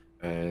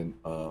 and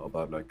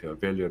about like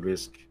value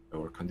risk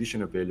or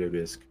condition of value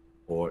risk,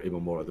 or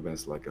even more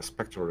advanced like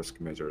spectral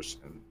risk measures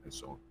and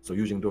so on. So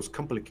using those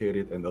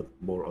complicated and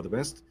more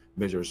advanced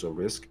measures of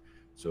risk,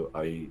 so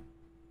I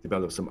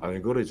developed some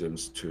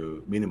algorithms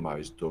to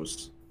minimize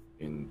those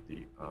in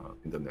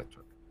the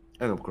network,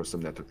 and of course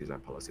some network design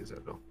policies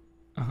as well.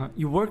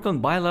 You worked on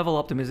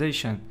bi-level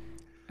optimization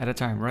at a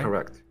time, right?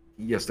 Correct.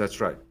 Yes,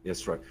 that's right.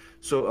 That's right.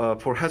 So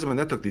for hazmat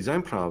network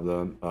design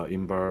problem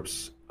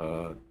involves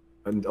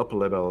in the upper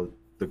level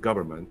the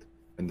government,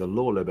 and the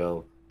low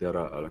level there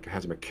are like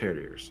hazmat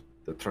carriers,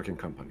 the trucking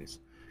companies,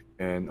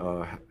 and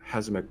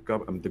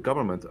the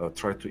government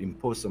tried to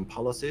impose some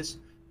policies,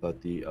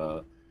 but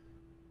the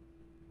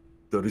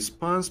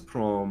response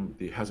from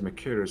the hazmat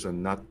carriers are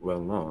not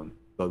well known.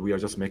 But we are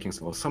just making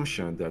some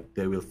assumption that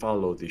they will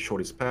follow the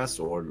shortest path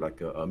or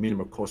like a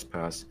minimal cost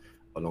path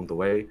along the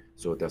way.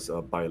 So that's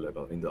a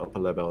bi-level. In the upper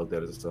level,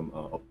 there is some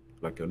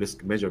like a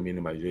risk measure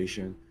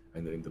minimization,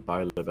 and in the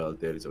bi-level,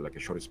 there is like a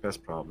short space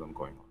problem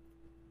going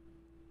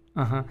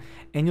on. Uh-huh.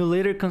 And you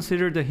later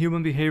considered the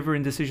human behavior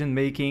in decision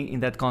making in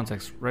that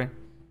context, right?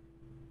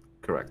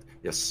 Correct.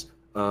 Yes.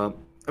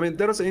 I mean,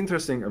 that was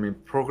interesting. I mean,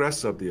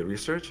 progress of the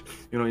research.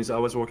 You know, I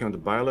was working on the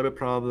bi-level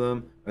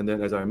problem, and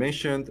then, as I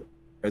mentioned,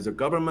 as a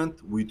government,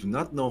 we do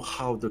not know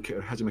how the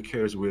hazmat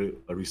carriers will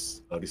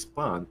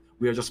respond.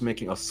 We are just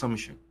making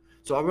assumption.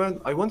 So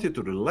I wanted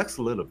to relax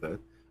a little bit,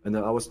 and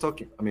then I was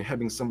talking. I mean,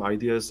 having some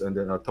ideas, and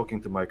then talking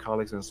to my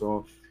colleagues and so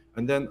on.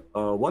 And then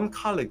one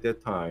colleague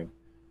that time,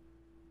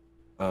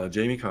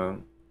 Jamie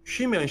Kang,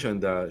 she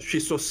mentioned that she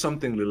saw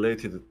something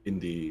related in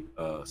the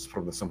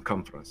from some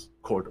conference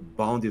called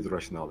bounded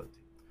rationality.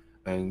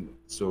 And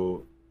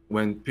so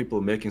when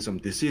people making some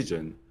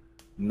decision,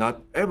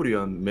 not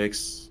everyone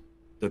makes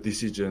the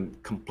decision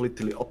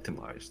completely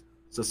optimized.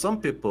 So some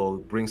people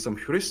bring some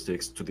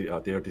heuristics to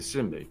their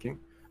decision making.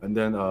 And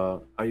then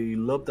I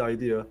loved the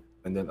idea.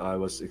 And then I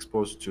was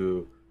exposed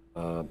to,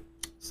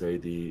 say,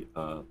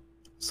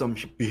 some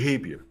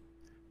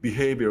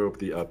behavior of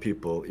the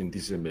people in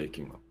decision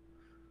making.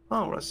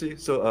 Oh, I see.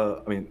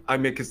 So, I mean, I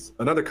make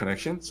another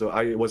connection. So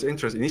I was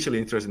initially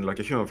interested in like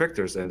human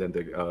factors and then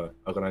the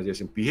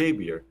organization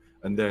behavior.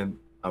 And then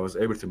I was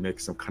able to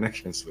make some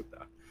connections with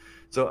that.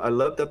 So I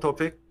love that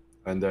topic.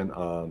 And then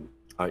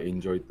I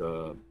enjoyed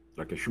the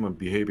like a human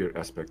behavior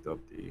aspect of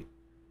the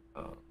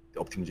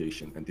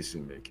optimization and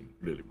decision making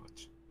really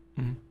much.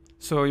 Mm-hmm.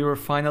 So you were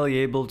finally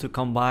able to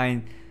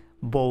combine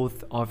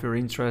both of your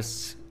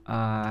interests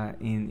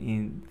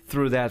in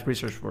through that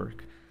research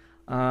work.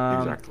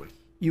 Exactly.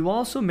 You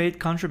also made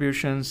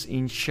contributions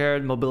in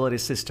shared mobility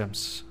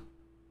systems.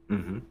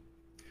 Mm-hmm.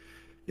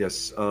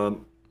 Yes.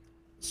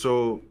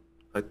 So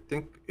I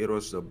think it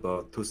was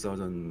about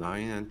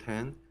 2009 and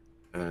 10,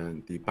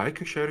 and the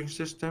bike sharing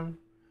system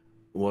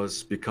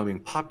was becoming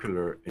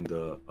popular in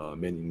the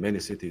many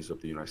cities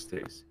of the United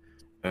States.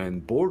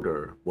 And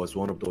Boulder was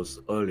one of those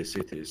early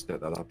cities that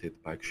adopted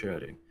bike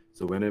sharing.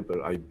 So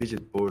whenever I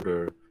visit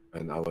Boulder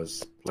and I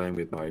was playing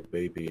with my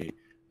baby,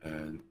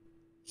 and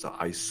so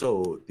I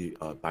saw the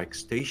bike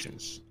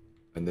stations,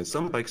 and then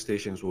some bike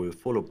stations were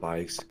full of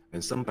bikes,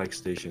 and some bike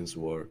stations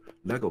were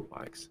Lego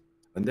bikes.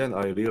 And then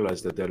I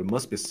realized that there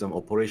must be some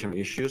operational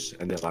issues,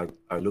 and then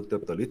I looked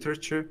up the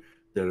literature.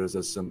 There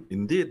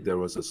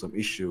was some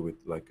issue with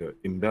like a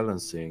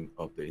imbalancing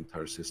of the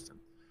entire system.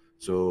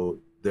 So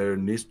there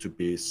needs to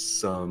be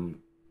some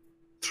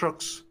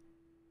trucks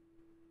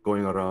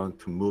going around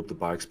to move the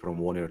bikes from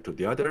one area to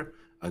the other,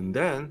 and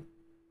then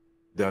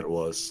that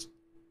was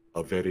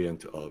a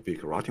variant of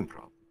vehicle routing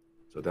problem.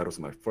 So that was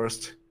my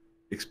first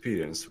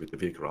experience with the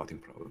vehicle routing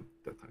problem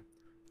at that time.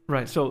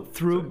 Right. So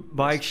through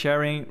bike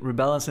sharing,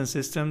 rebalancing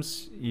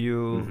systems,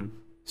 you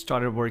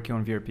started working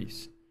on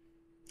VRPs.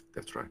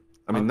 That's right.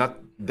 I mean, not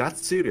that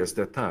serious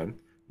that time,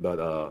 but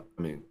I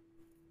mean,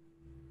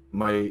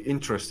 my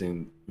interest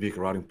in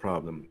vehicle routing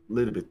problem a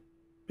little bit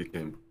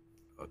became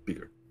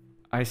bigger.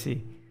 I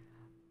see.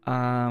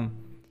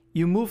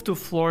 You moved to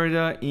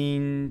Florida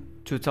in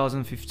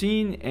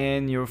 2015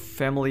 and your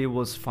family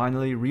was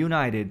finally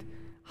reunited.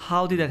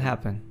 How did that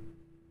happen?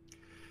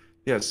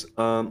 Yes.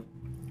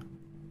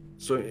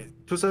 So in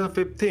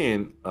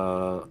 2015,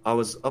 I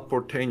was up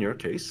for tenure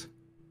case.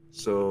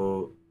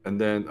 So, and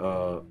then,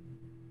 I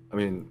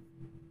mean,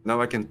 now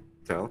I can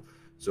tell.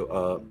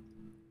 So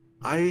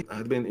I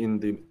had been in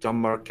the job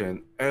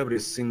market every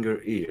single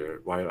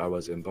year while I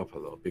was in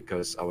Buffalo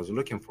because I was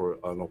looking for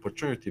an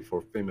opportunity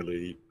for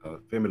family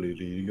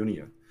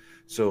reunion.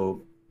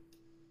 So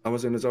I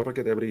was in the job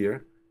market every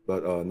year,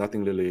 but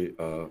nothing really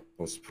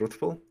was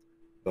fruitful.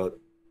 But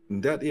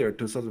in that year,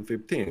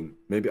 2015,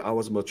 maybe I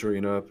was mature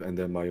enough, and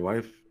then my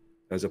wife,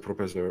 as a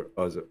professor,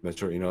 was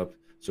mature enough.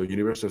 So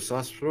University of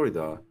South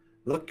Florida,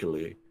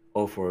 luckily,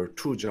 offered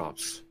 2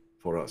 jobs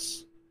for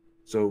us.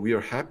 So we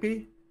are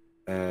happy,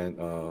 and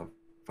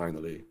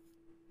finally,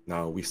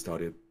 now we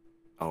started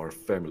our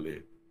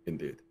family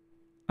indeed.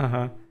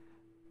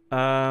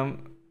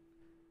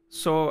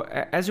 So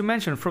as you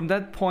mentioned, from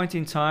that point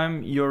in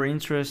time, your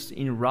interest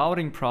in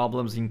routing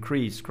problems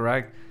increased,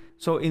 correct?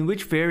 So in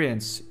which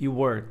variants you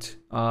worked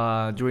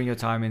during your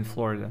time in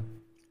Florida?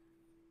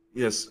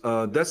 Yes,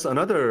 that's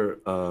another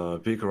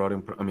vehicle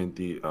routing,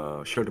 the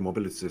shared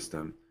mobility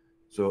system.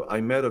 So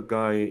I met a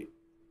guy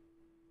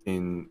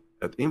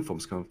at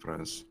INFORMS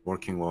conference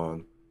working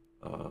on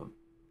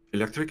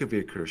electric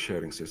vehicle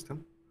sharing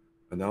system.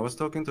 And I was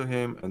talking to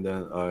him, and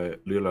then I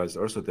realized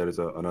also there is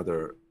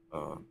another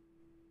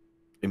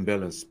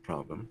imbalance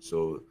problem.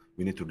 So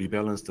we need to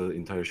rebalance the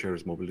entire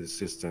shared mobility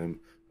system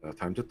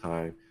time to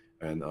time.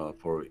 And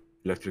for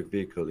electric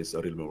vehicle, it's a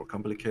little more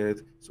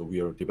complicated. So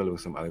we are developing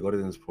some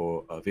algorithms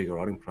for vehicle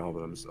routing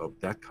problems of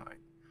that kind.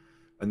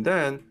 And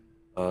then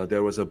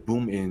there was a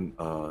boom in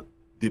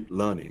deep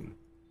learning.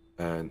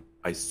 And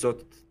I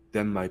thought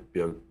that might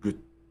be a good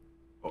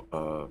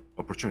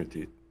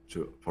opportunity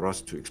for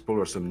us to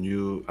explore some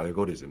new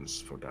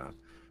algorithms for that.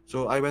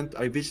 So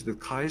I visited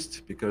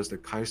KAIST because the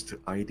KAIST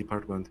IE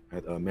department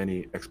had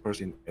many experts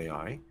in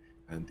AI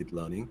and deep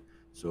learning.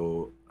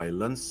 So I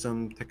learned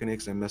some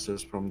techniques and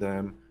methods from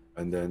them,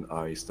 and then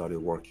I started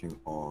working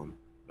on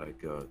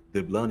like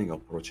deep learning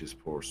approaches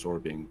for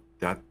solving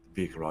that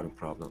vehicle routing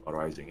problem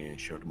arising in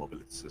shared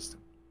mobility system.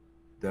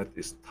 That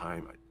is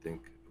time, I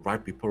think,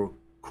 right before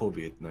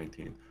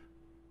COVID-19,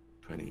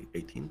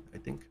 2018, I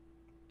think.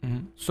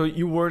 Mhm. So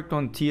you worked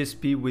on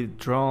TSP with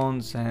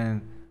drones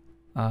and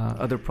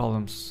other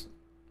problems.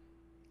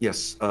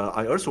 Yes,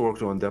 I also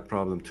worked on that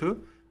problem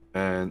too.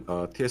 And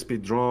TSP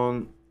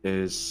drone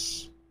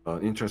is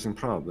an interesting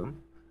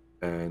problem.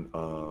 And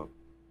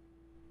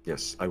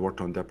yes, I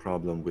worked on that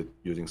problem with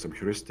using some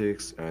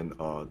heuristics and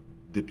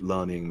deep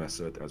learning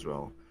method as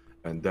well.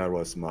 And that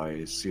was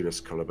my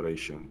serious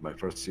collaboration, my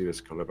first serious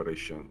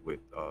collaboration with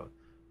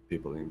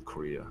people in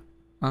Korea.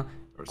 Uh,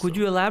 could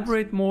you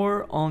elaborate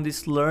more on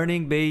these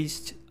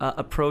learning-based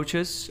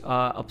approaches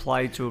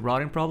applied to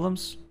routing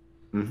problems?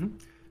 Mm-hmm.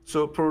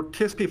 So for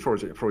TSP,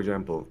 for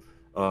example,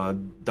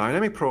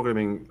 dynamic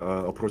programming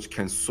approach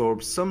can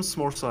solve some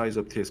small size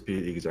of TSP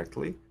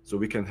exactly. So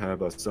we can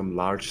have some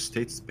large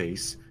state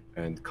space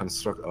and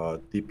construct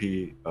a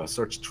DP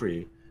search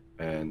tree.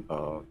 And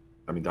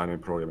I mean,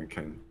 dynamic programming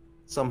can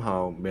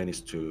somehow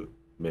manage to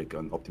make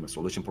an optimal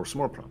solution for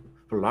small problem.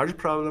 For large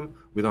problem,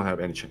 we don't have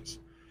any chance.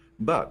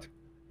 But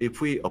if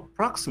we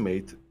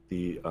approximate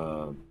the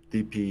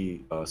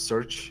DP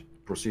search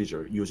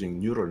procedure using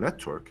neural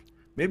network,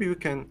 maybe we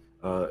can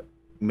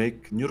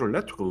make neural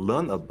network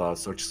learn about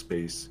search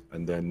space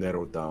and then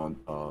narrow down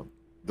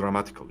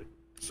dramatically.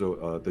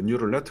 So the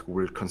neural network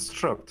will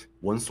construct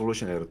one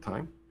solution at a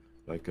time,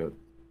 like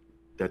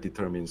that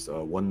determines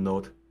one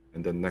node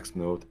and then next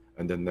node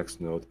and then next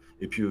node.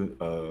 If you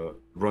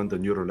run the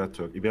neural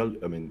network,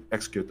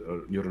 execute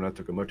a neural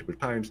network multiple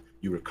times,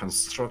 you will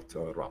construct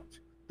a route.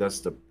 That's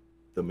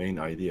the main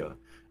idea.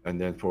 And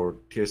then for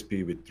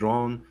TSP with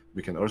drone,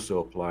 we can also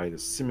apply the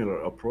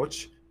similar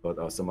approach,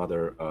 but some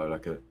other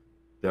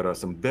there are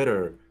some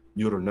better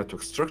neural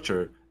network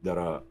structure that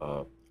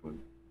are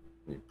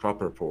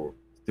proper for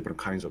different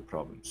kinds of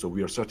problems. So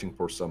we are searching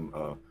for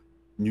some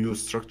new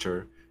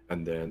structure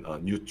and then a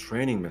new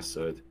training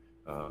method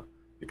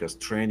because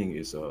training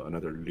is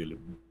another really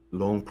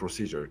long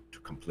procedure to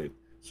complete.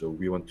 So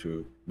we want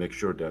to make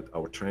sure that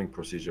our training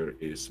procedure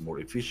is more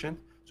efficient.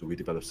 So we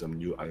develop some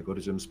new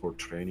algorithms for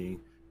training,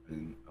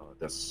 and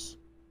that's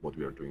what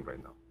we are doing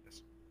right now.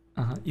 Yes.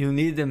 You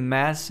need the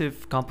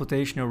massive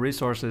computational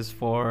resources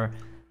for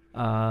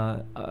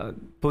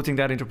putting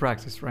that into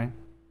practice, right?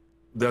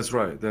 That's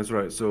right. That's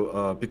right.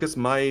 So because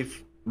my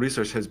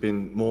research has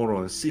been more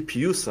on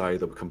CPU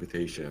side of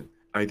computation,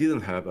 I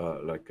didn't have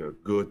like a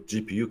good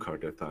GPU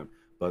card at that time,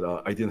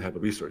 but I didn't have a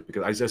research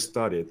because I just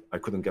started. I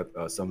couldn't get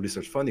some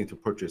research funding to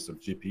purchase a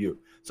GPU.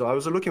 So I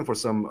was looking for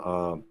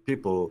some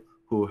people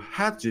who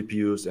had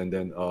GPUs and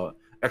then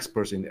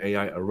experts in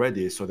AI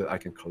already so that I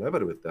can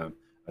collaborate with them.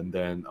 And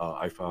then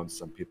I found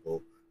some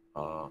people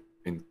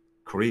in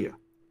Korea.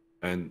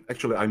 And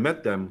actually, I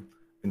met them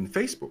in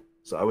Facebook.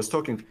 So I was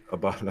talking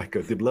about like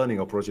a deep learning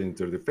approach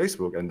into the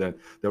Facebook, and then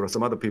there were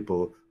some other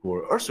people who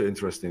were also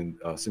interested in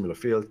a similar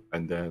field,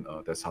 and then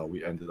that's how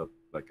we ended up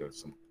like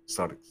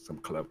started some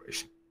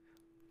collaboration.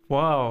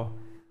 Wow.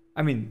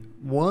 I mean,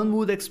 one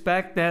would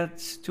expect that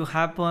to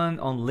happen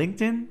on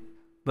LinkedIn,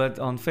 but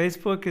on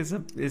Facebook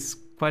is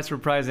quite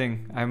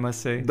surprising, I must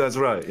say. That's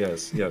right.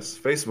 Yes, yes.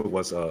 Facebook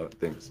was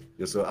things.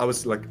 Yeah, so I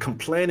was like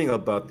complaining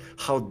about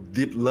how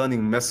deep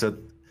learning method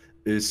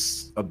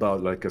is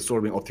about like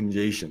solving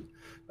optimization.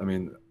 I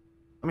mean,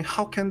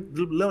 how can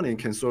deep learning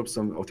can solve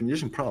some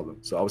optimization problem?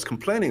 So I was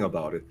complaining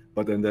about it,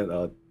 but then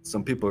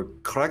some people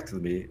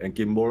corrected me and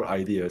gave more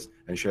ideas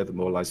and shed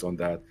more light on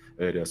that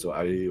area. So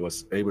I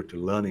was able to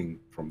learning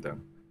from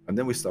them, and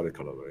then we started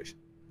collaboration.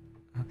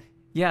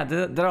 Yeah,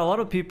 there are a lot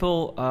of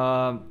people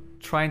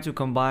trying to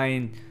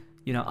combine,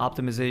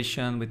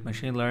 optimization with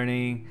machine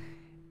learning,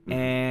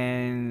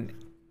 and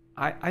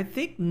I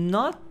think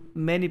not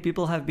many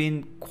people have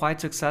been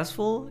quite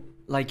successful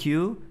like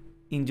you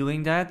in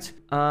doing that.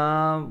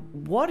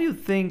 What do you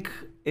think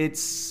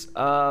it's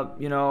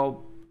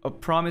a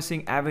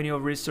promising avenue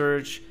of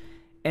research,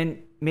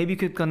 and maybe you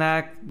could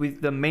connect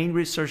with the main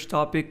research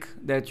topic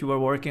that you are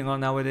working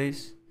on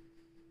nowadays?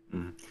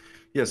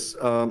 Yes.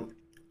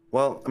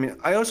 Well,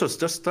 I also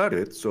just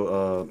started,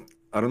 so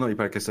I don't know if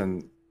I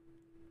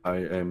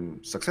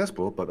am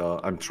successful, but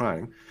I'm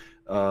trying.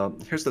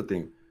 Here's the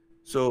thing.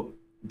 So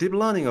deep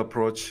learning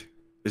approach,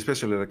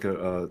 especially like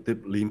a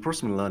deep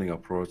reinforcement learning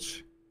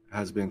approach,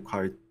 has been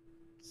quite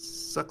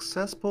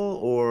successful,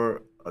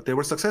 or they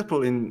were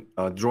successful in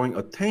drawing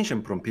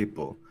attention from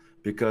people,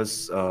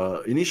 because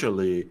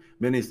initially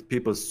many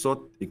people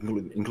thought,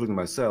 including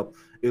myself,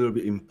 it will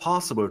be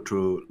impossible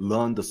to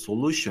learn the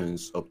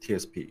solutions of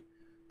TSP,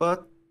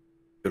 but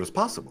it was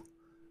possible.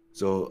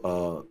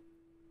 So,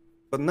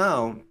 but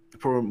now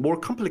for more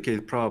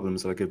complicated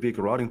problems like a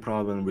vehicle routing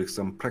problem with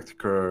some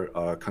practical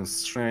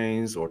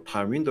constraints or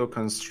time window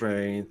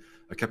constraint,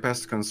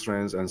 capacity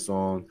constraints, and so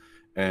on,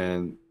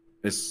 and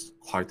is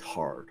quite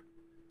hard.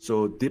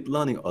 So deep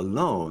learning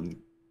alone,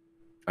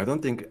 I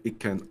don't think it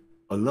can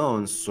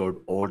alone solve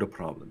all the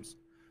problems.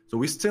 So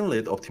we still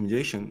need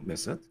optimization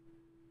method,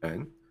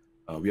 and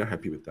we are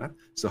happy with that.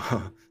 So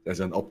as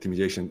an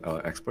optimization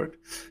expert,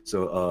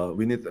 so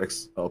we need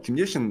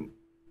optimization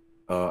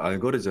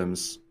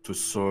algorithms to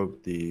solve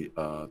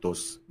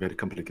those very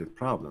complicated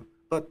problems.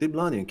 But deep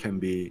learning can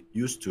be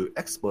used to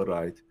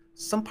expedite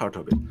some part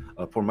of it.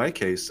 For my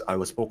case, I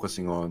was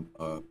focusing on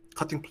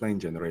cutting plane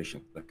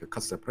generation, like a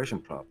cut separation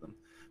problem.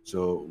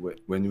 So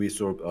when we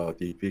solve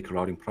the vehicle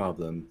routing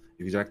problem,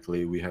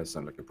 exactly we had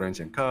some like a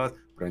branch and cut,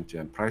 branch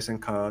and price and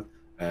cut,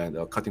 and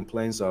cutting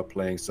planes are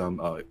playing some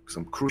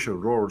crucial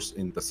roles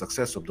in the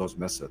success of those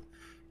methods.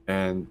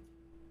 And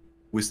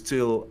we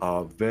still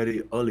are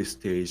very early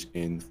stage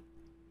in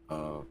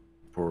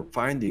for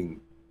finding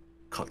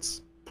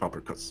cuts, proper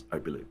cuts, I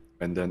believe.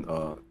 And then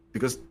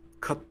because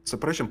cut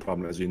separation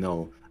problem, as you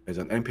know, as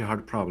an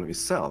NP-hard problem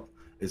itself,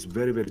 is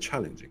very, very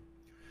challenging.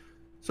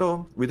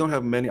 So we don't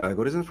have many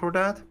algorithms for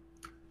that,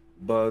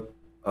 but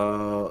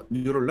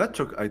neural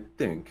network, I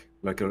think,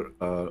 like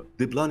a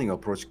deep learning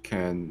approach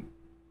can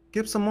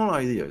give some more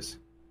ideas.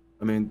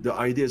 I mean, the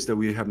ideas that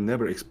we have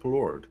never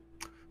explored.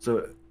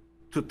 So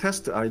to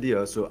test the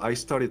idea, so I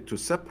started to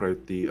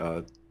separate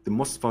the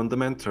most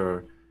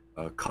fundamental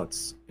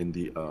cuts in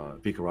the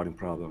vehicle routing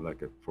problem,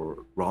 like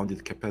for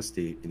rounded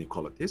capacity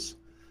inequalities.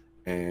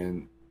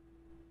 And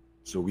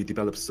so we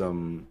developed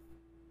some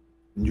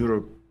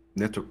neural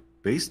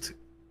network-based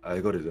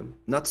algorithm,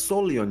 not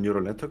solely on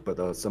neural network,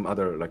 but some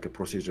other like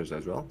procedures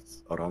as well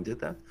around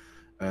it.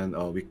 And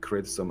we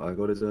created some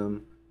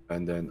algorithm,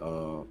 and then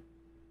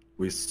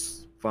we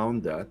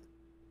found that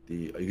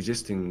the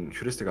existing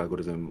heuristic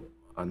algorithm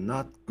are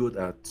not good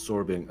at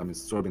solving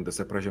the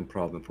separation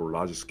problem for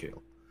large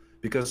scale.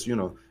 Because, you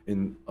know,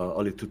 in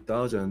early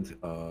 2000,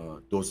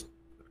 those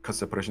cut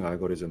separation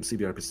algorithm,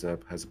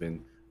 CBRP-SEP, has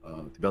been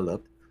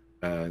developed.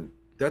 And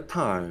that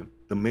time,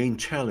 the main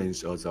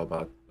challenge was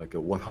about like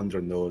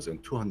 100 nodes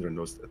and 200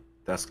 nodes at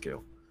that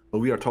scale. But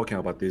we are talking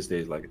about these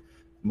days like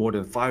more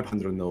than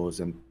 500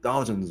 nodes and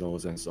thousands of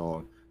nodes and so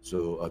on.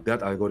 So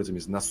that algorithm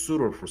is not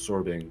suitable for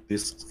solving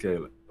this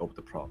scale of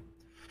the problem.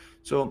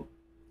 So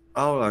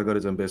our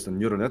algorithm based on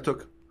neural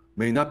network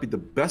may not be the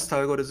best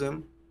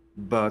algorithm,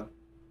 but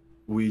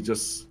we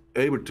just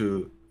able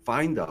to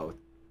find out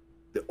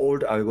the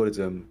old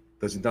algorithm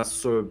does not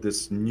solve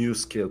this new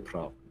scale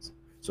problems.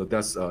 So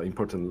that's an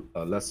important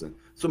lesson.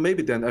 So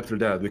maybe then after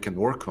that, we can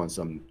work on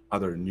some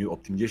other new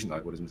optimization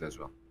algorithms as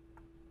well.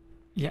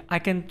 Yeah, I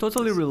can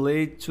totally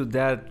relate to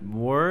that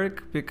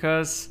work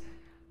because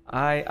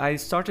I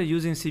started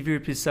using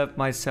CVRP-SEP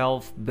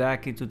myself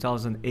back in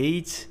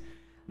 2008.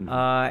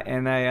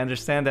 And I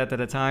understand that at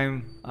the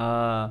time,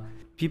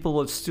 people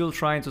were still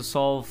trying to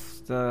solve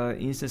the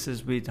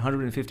instances with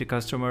 150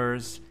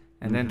 customers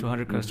and then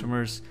 200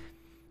 customers.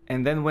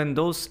 And then when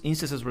those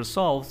instances were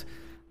solved,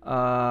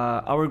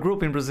 our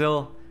group in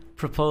Brazil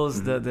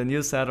proposed the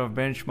new set of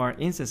benchmark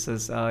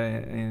instances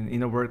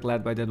in a work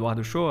led by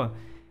Eduardo Shoa,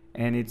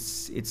 and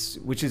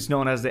which is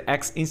known as the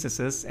X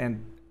instances,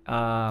 and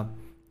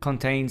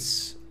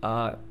contains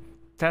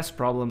test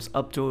problems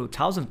up to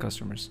 1,000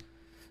 customers.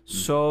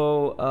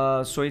 So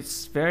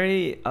it's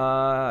very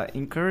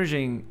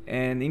encouraging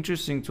and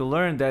interesting to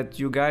learn that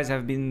you guys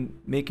have been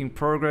making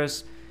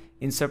progress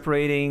in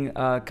separating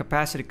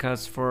capacity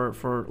cuts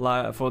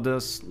for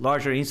those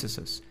larger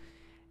instances.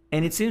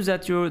 And it seems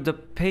that the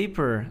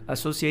paper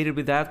associated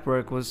with that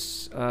work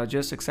was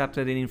just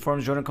accepted in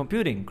INFORMS Journal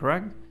Computing,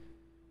 correct?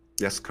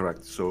 Yes,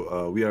 correct.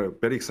 So we are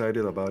very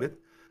excited about it.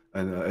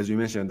 And as you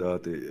mentioned,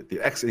 the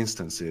X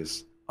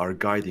instances are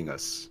guiding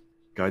us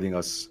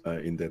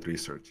in that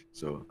research.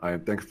 So I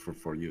am thankful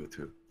for you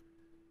too.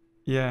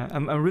 Yeah,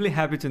 I'm really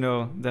happy to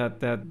know that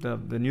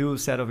the new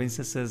set of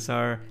instances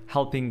are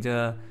helping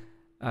the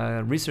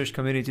research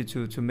community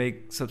to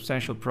make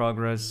substantial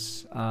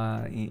progress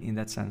in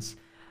that sense.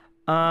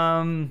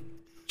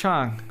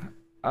 Chang,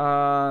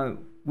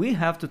 we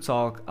have to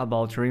talk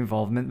about your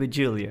involvement with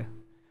Julia.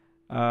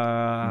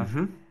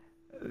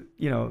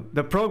 You know,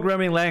 the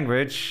programming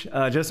language,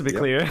 just to be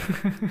clear.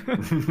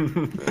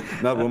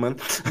 Not woman.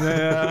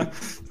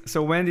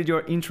 So when did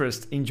your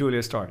interest in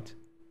Julia start?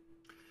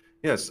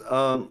 Yes,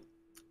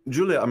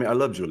 Julia, I mean, I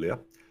love Julia.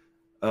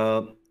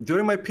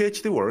 During my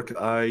PhD work,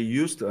 I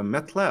used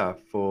MATLAB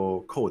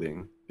for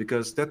coding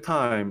because that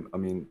time, I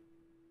mean,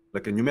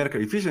 like a numerical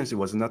efficiency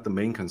was not the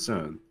main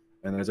concern.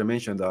 And as I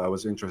mentioned, I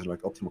was interested in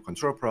like optimal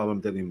control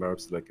problem that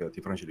involves like a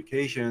differential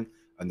equation,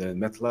 and then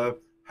MATLAB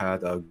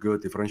had a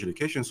good differential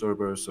equation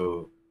solver,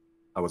 so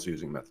I was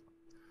using MATLAB.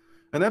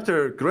 And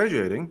after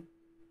graduating,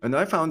 and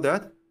I found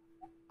that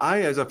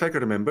I, as a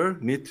faculty member,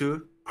 need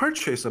to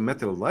purchase a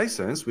MATLAB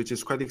license, which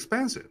is quite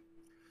expensive.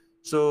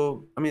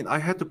 So, I mean, I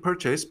had to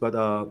purchase, but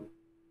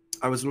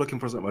I was looking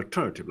for some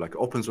alternative, like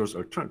open source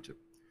alternative.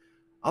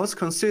 I was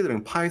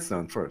considering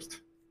Python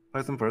first,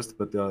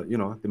 but you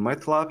know, the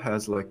MATLAB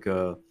has like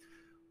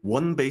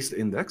one based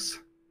index,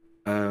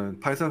 and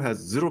Python has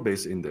zero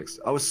base index.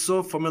 I was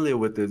so familiar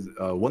with the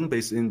one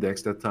base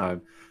index that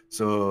time,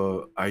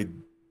 so I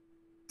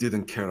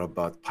didn't care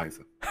about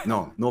Python.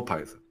 No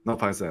Python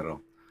at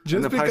all. Just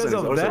and the because Python is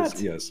of also,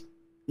 that?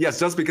 yes,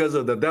 just because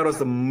of that. That was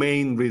the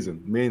main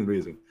reason.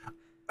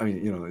 I mean,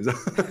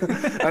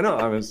 I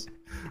know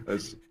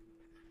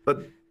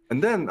but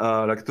and then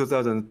like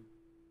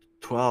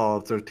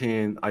 2012,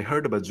 13, I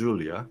heard about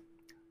Julia.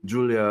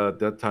 Julia at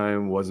that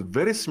time was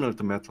very similar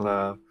to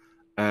MATLAB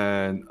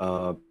and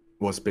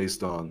was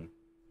based on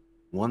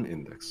one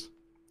index.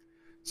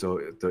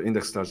 So the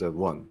index starts at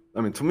 1.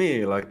 I mean, to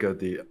me, like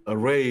the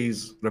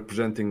arrays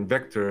representing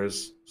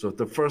vectors, so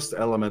the first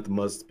element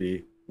must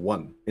be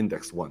 1,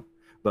 index 1.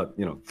 But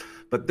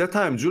that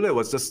time Julia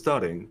was just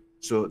starting,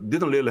 so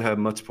didn't really have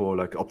much for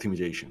like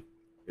optimization.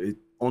 It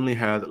only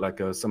had like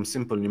some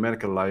simple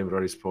numerical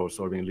libraries for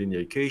solving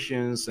linear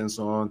equations and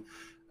so on,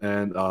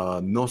 and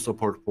no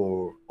support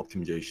for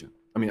optimization.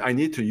 I mean, I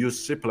need to use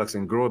Simplex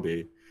and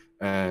Groby,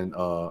 and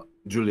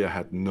Julia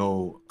had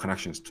no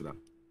connections to them.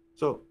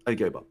 So I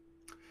gave up.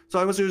 So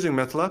I was using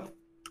MATLAB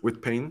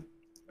with Paint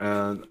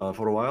and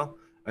for a while.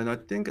 And I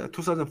think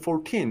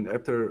 2014,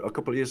 after a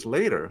couple of years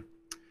later,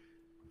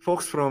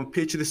 folks from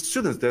Ph.D.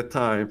 students that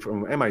time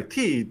from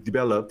MIT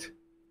developed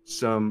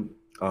some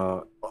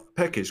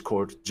package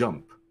called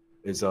JUMP.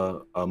 It's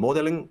a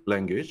modeling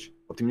language,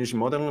 optimization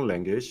modeling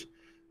language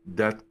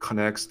that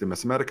connects the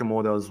mathematical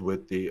models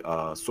with the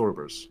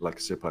solvers like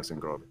Simplex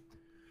and Groby.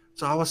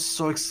 So I was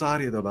so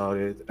excited about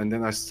it. And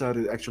then I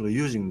started actually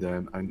using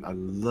them, and I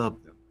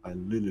loved them. I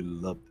really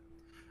loved them.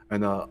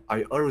 And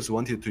I always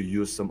wanted to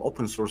use some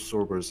open source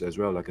solvers as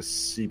well, like a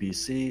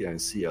CBC and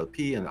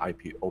CLP and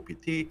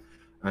IPOPT.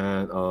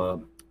 And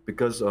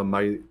because of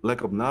my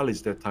lack of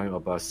knowledge that time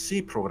about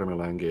C programming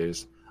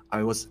language,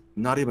 I was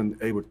not even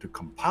able to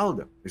compile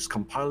them. This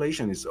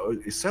compilation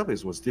itself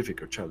was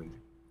difficult,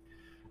 challenging.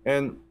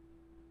 And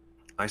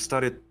I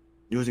started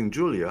using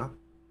Julia,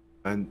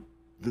 and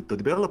the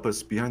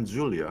developers behind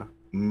Julia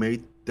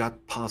made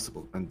that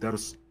possible, and that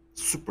was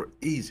super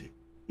easy.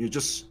 You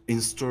just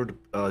install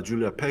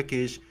Julia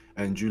package,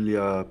 and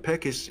Julia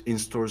package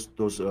installs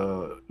those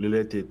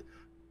related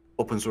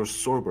open source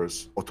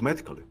solvers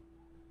automatically.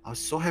 I was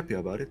so happy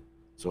about it.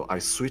 So I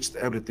switched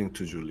everything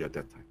to Julia at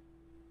that time.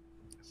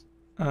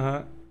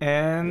 Yes.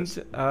 And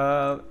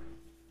yes.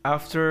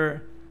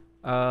 After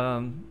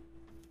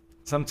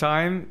some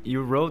time,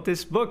 you wrote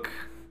this book,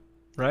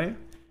 right?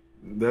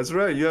 That's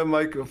right. You have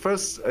my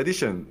first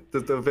edition,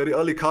 the very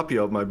early copy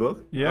of my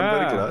book.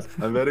 Yeah.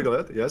 I'm very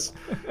glad. Yes.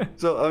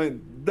 So, I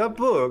mean, that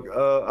book,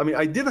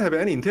 I didn't have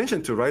any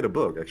intention to write a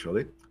book,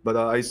 actually. But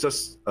I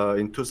just,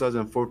 in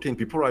 2014,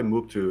 before I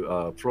moved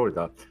to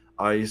Florida,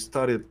 I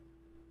started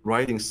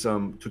writing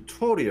some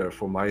tutorial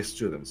for my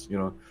students.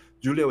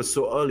 Julia was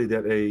so early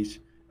that age.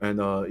 And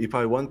if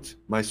I want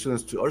my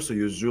students to also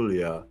use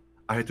Julia,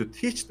 I had to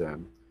teach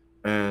them.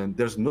 And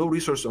there's no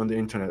resource on the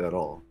internet at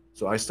all.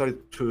 So I started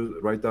to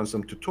write down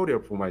some tutorial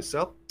for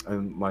myself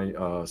and my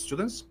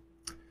students.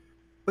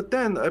 But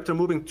then after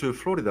moving to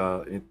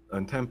Florida,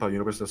 in Tampa,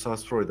 University of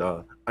South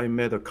Florida, I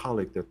met a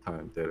colleague that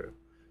time there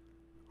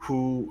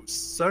who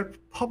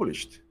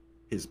self-published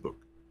his book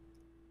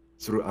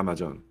through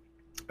Amazon.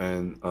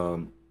 And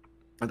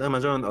at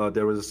Amazon,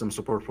 there was some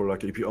support for,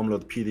 like, if you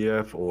upload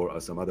PDF or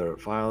some other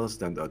files,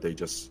 then they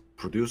just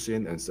produce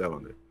it and sell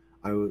on it.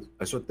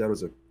 I thought that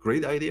was a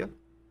great idea.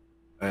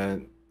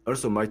 And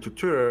also my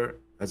tutorial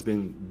has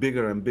been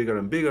bigger and bigger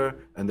and bigger.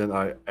 And then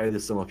I added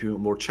a few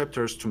more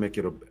chapters to make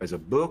it as a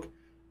book.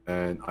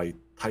 And I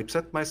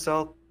typeset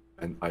myself,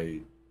 and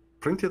I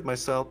printed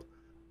myself,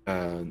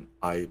 and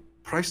I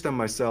priced them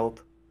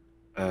myself,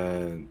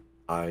 and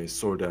I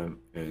sold them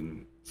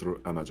through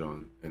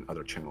Amazon and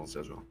other channels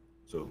as well.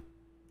 So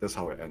that's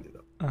how I ended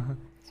up. Uh-huh.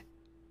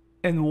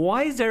 And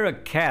why is there a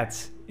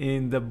cat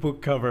in the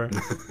book cover?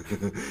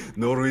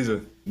 No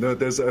reason. No,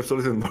 there's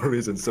absolutely no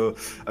reason. So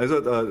I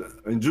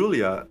thought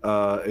Julia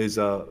is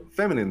a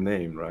feminine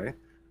name, right?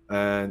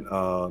 And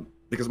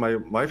because my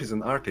wife is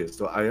an artist,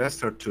 so I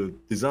asked her to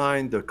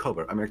design the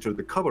cover. I mean, actually,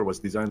 the cover was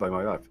designed by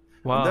my wife.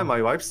 Wow. And then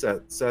my wife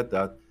said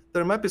that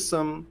there might be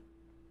some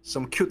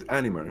cute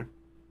animal.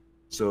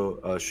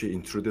 So she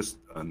introduced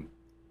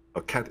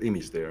a cat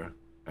image there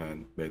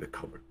and made a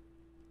cover.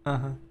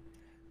 Uh-huh.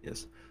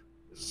 Yes.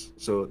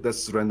 So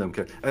that's random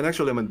cat. And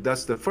actually, I mean,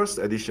 that's the first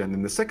edition.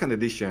 In the second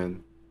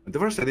edition, the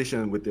first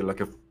edition with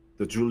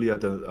the Julia,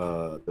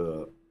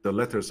 the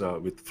letters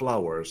with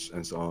flowers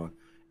and so on,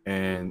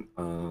 and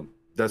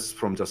that's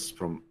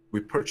from we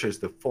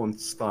purchased the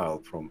font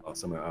style from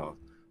somewhere else.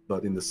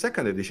 But in the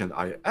second edition,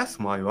 I asked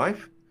my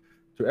wife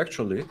to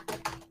actually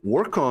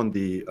work on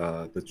the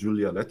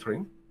Julia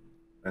lettering,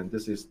 and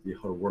this is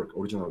her work,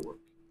 original work,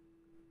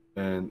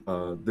 and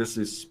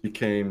this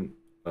became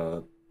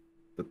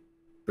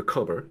the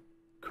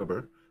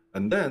cover,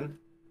 and then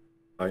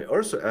I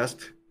also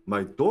asked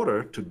my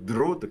daughter to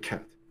draw the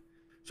cat.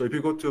 So if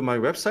you go to my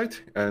website,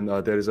 and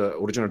there is an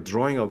original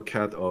drawing of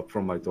cat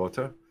from my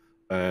daughter,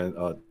 and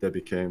that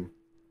became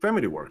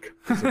family work.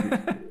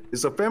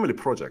 It's a family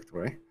project,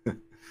 right?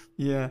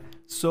 Yeah.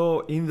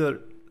 So in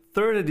the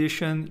third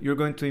edition, you're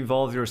going to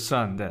involve your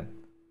son then.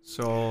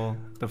 So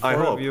the I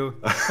four of hope. you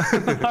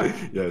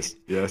Yes,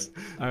 yes,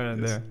 are in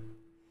yes. there.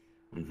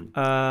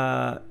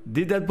 Mhm.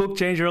 Did that book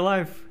change your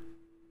life?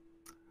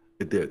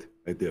 It did.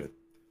 It did.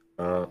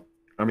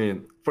 I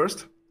mean,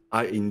 first,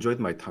 I enjoyed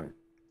my time.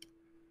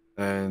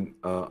 And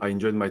I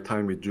enjoyed my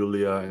time with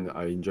Julia, and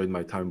I enjoyed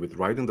my time with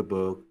writing the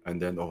book,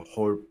 and then the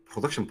whole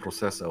production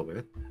process of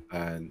it,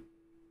 and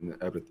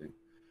everything.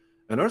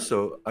 And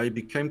also, I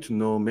became to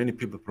know many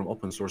people from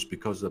open source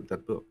because of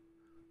that book.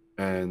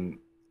 And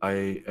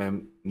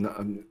I'm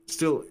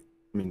still,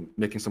 I mean,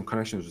 making some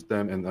connections with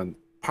them, and I'm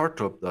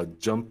part of the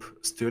JUMP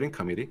steering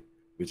committee,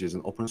 which is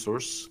an open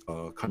source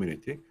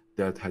community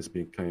that has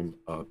become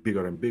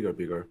bigger and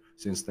bigger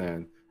since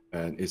then.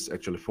 And it's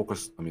actually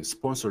focused, I mean,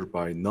 sponsored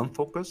by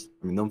Non-Focus.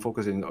 I mean,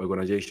 Non-Focus is an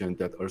organization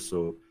that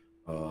also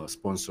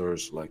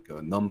sponsors like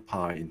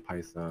NumPy in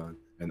Python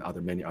and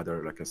many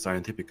other like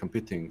scientific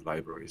computing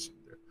libraries in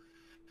there.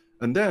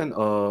 And then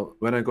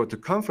when I go to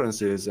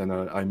conferences and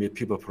I meet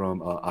people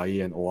from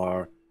IE and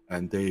OR,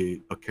 and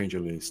they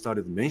occasionally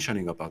started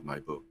mentioning about my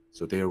book.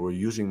 So they were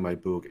using my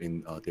book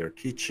in their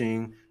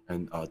teaching,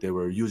 and they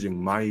were using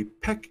my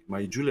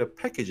Julia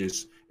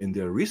packages in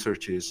their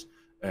researches.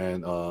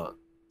 And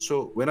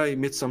so when I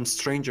meet some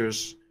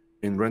strangers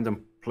in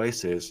random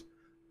places,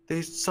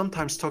 they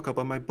sometimes talk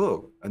about my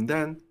book. And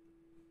then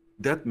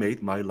that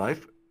made my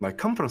life, my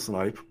conference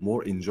life,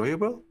 more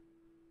enjoyable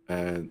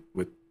and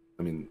with,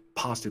 I mean,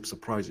 positive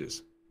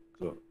surprises.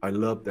 So I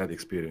love that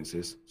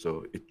experiences.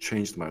 So it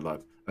changed my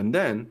life. And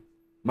then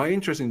my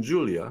interest in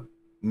Julia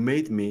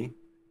made me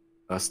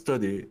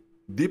study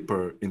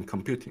deeper in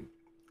computing.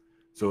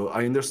 So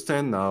I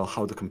understand now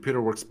how the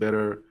computer works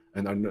better,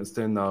 and I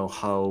understand now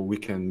how we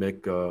can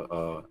make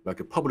like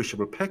a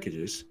publishable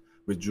packages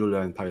with Julia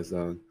and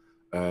Python.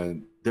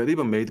 And that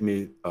even made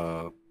me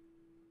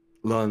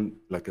learn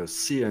like a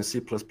C and C++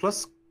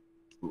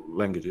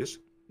 languages.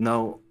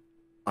 Now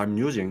I'm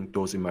using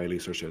those in my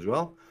research as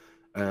well.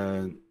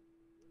 And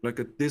like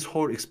this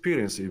whole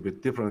experience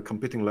with different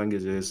computing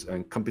languages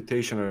and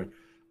computational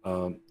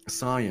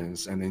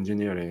science and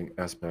engineering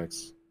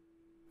aspects.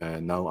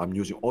 And now I'm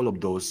using all of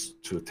those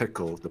to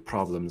tackle the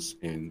problems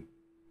in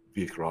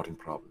vehicle routing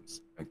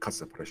problems and cut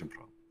separation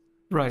problems.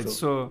 Right.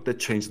 So that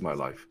changed my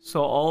life.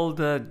 So all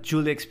the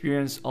Julia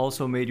experience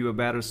also made you a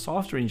better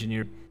software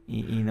engineer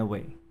in a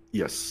way.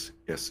 Yes,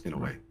 in a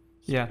way.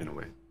 Yeah. In a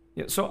way.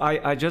 Yeah. So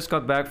I just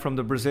got back from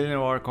the Brazilian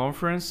OR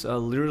conference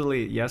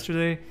literally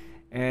yesterday,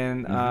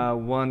 and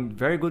one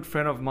very good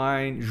friend of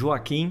mine,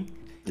 Joaquim.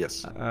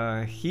 Yes.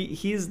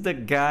 He's the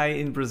guy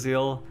in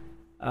Brazil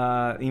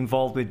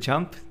involved with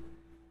Jump.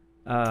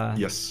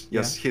 Yes.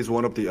 He's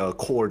one of the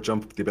core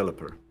Jump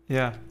developer.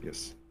 Yeah.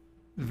 Yes.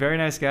 Very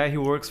nice guy. He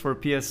works for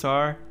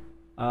PSR.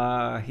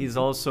 He's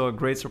also a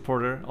great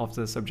supporter of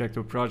the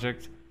Subjective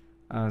project.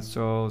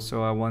 So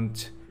I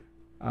want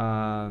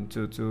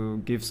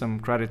to give some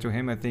credit to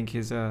him. I think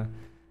he's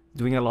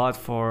doing a lot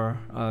for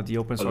the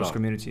open source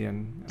community,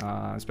 and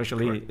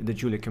especially the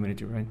Julia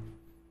community, right?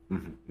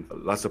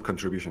 Mm-hmm. Lots of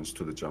contributions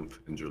to the Jump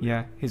in Julia.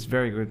 Yeah, he's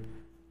very good.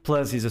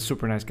 Plus, he's a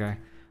super nice guy.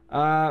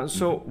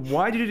 So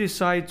why did you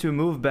decide to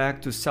move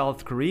back to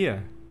South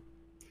Korea?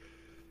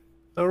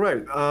 All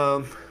right.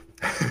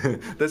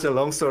 That's a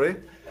long story.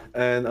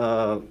 And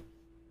of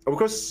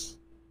course,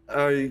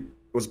 I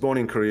was born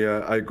in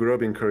Korea. I grew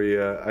up in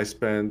Korea. I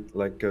spent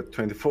like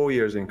 24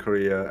 years in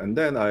Korea. And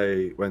then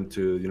I went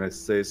to the United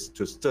States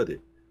to study.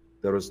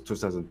 That was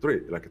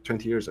 2003, like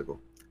 20 years ago.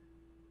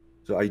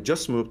 So I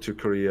just moved to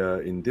Korea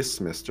in this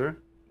semester,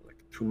 like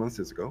 3 months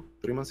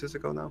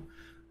ago now.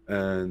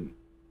 And,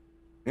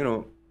 you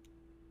know,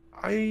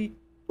 I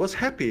was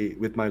happy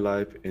with my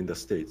life in the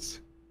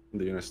States, in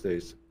the United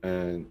States.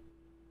 And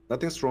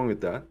nothing's wrong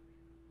with that.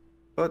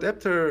 But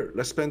after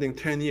spending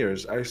 10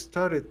 years, I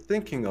started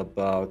thinking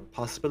about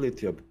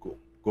possibility of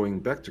going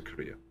back to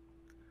Korea.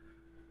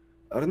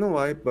 I don't know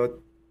why, but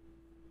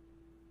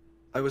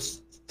I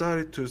was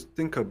started to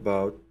think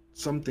about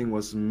something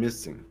was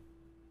missing.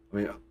 I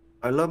mean,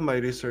 I love my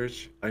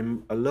research. I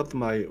loved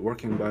my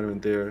working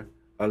environment there.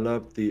 I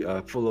loved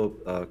the full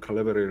of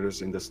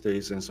collaborators in the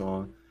States and so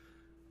on.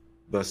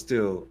 But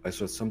still, I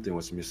saw something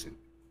was missing.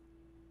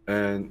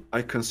 And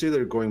I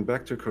considered going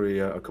back to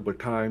Korea a couple of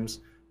times,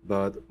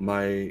 but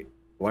my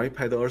wife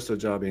had also a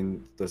job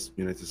in the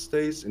United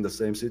States in the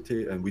same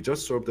city, and we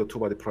just solved the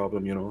two-body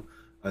problem, you know.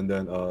 And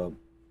then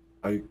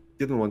I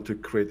didn't want to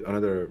create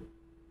another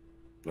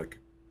like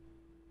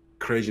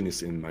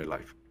craziness in my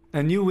life.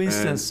 A new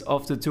instance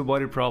of the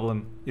two-body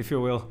problem, if you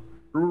will.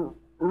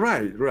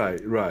 Right.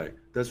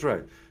 That's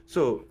right.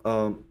 So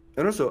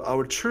and also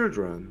our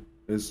children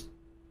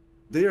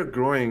they are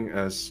growing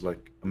as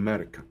like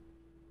American.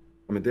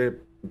 I mean, they're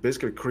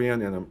basically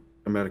Korean and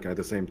American at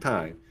the same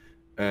time,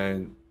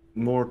 and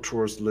more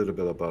towards a little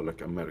bit about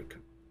like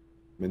American.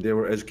 I mean, they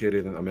were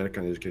educated in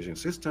American education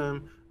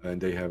system, and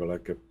they have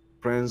like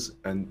friends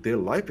and their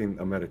life in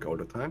America all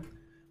the time.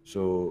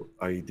 So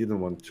I didn't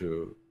want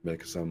to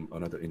make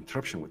another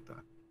interruption with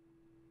that.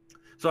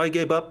 So I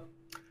gave up,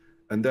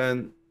 And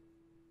then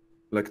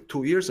like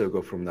 2 years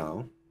ago from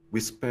now, we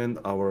spent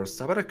our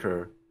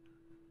sabbatical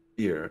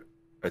year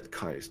at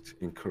KAIST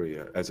in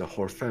Korea as a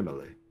whole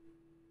family.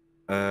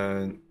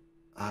 And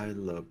I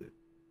loved it.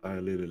 I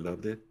really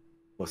loved it.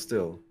 But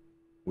still,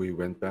 we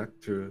went back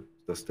to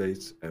the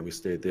States and we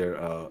stayed there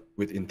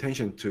with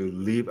intention to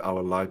live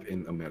our life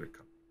in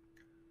America.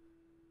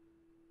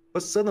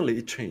 But suddenly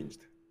it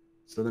changed.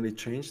 Suddenly it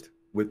changed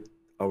with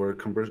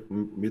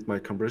my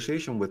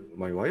conversation with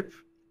my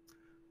wife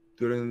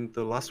during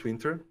the last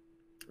winter,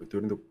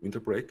 during the winter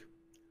break.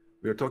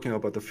 We are talking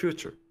about the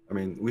future. I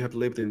mean, we have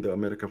lived in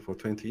America for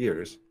 20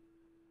 years,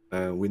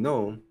 and we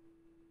know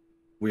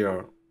we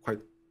are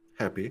quite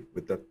happy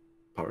with that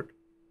part.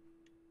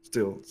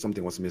 Still,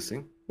 something was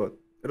missing, but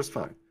it was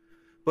fine.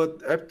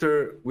 But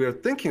after we are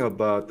thinking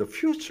about the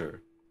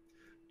future,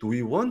 do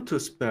we want to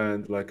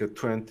spend like a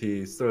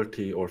 20,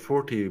 30, or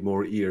 40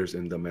 more years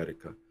in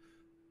America?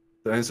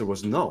 The answer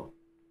was no.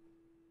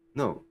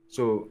 No.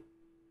 So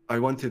I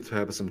wanted to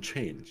have some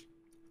change.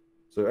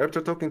 So after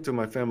talking to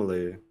my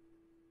family,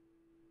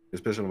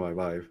 especially my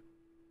wife,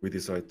 we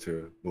decided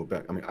to move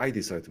back. I mean, I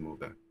decided to move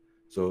back.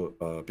 So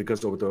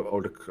because of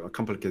all the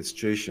complicated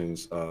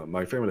situations,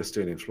 my family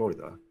stayed in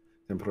Florida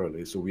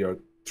temporarily. So we are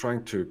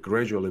trying to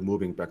gradually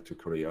moving back to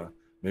Korea,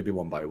 maybe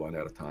one by one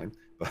at a time.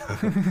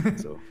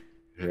 So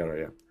here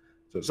I am.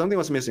 So something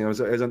was missing. As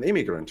an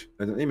immigrant,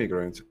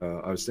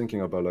 I was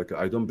thinking about like,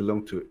 I don't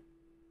belong to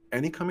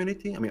any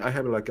community. I mean,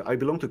 I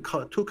belong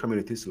to two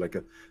communities, like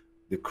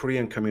the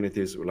Korean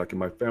communities, like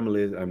my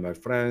family and my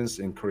friends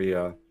in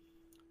Korea.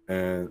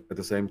 And at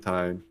the same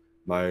time,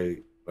 my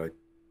like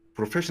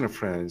professional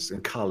friends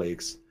and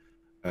colleagues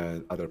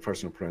and other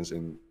personal friends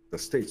in the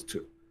States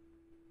too.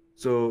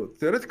 So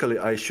theoretically,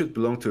 I should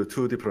belong to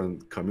two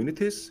different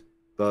communities,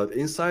 but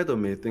inside of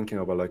me thinking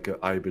about like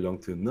I belong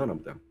to none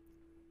of them.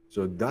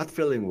 So that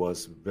feeling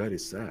was very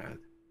sad,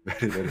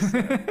 very, very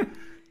sad.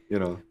 You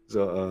know,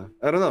 so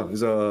I don't know.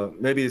 So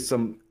maybe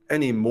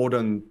any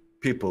modern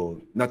people,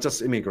 not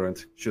just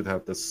immigrant, should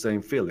have the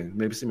same feeling,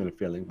 maybe similar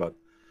feeling. But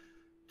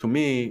to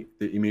me,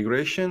 the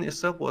immigration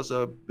itself was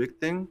a big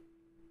thing.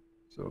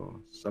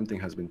 So something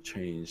has been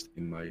changed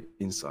in my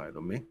inside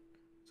of me.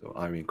 So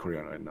I'm in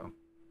Korea right now,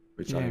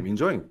 which I'm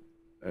enjoying.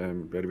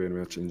 I'm very, very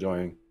much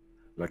enjoying,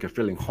 like a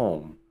feeling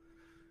home.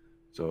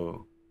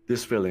 So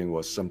this feeling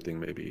was something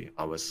maybe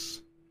I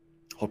was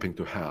hoping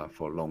to have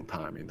for a long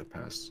time in the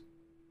past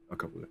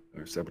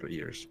several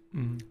years.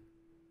 Mm-hmm.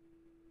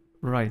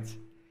 Right.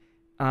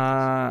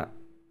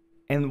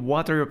 And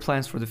what are your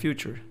plans for the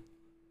future?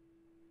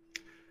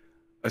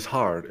 It's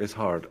hard.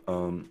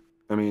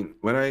 I mean,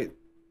 when I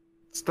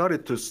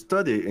started to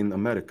study in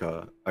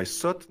America, I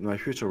thought my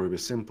future would be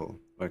simple.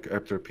 Like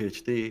after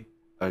Ph.D,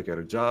 I get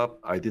a job.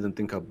 I didn't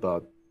think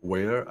about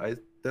where at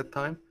that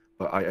time,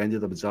 but I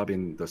ended up a job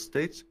in the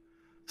States.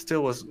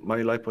 Still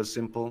my life was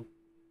simple.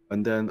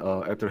 And then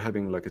after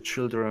having like a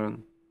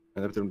children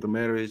and after the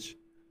marriage,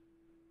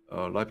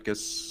 life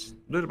gets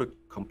a little bit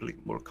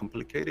more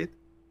complicated.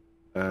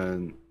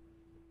 And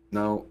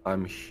now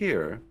I'm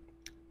here.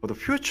 For the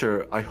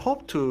future, I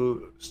hope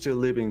to still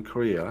live in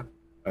Korea,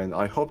 and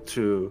I hope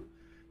to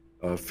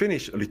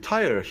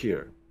retire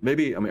here.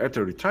 Maybe, I mean,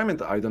 after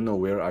retirement, I don't know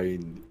where I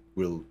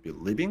will be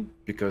living,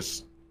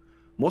 because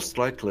most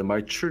likely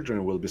my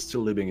children will be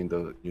still living in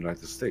the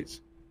United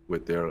States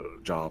with their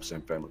jobs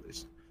and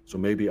families. So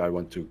maybe I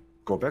want to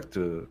go back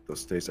to the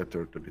States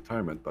after the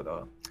retirement, but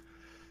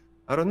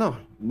I don't know.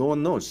 No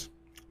one knows.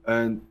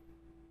 And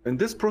in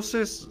this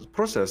process,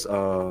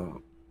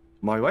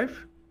 my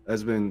wife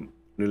has been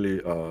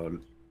really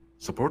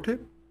supportive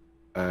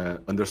and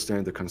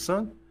understand the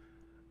concern.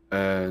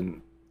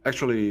 And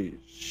actually,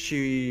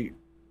 she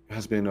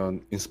has been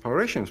an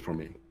inspiration for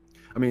me.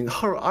 I mean,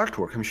 her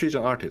artwork, I mean, she's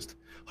an artist.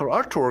 Her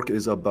artwork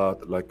is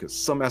about like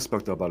some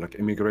aspect about like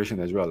immigration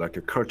as well, like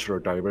a cultural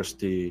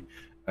diversity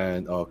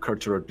and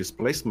cultural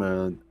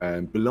displacement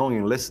and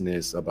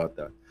belonginglessness about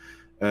that.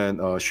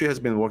 And she has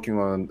been working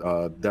on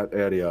that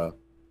area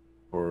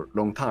for a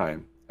long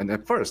time. And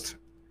at first,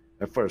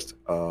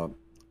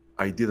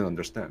 I didn't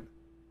understand.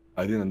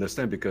 I didn't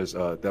understand because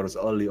that was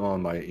early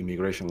on my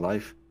immigration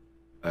life,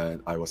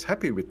 and I was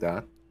happy with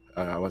that.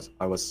 I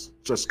was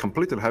just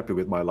completely happy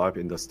with my life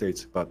in the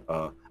States, but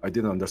I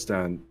didn't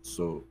understand.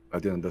 So I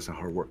didn't understand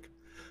her work.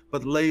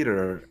 But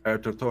later,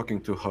 after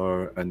talking to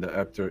her and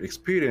after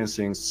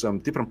experiencing some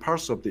different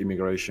parts of the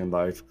immigration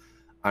life,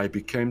 I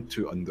became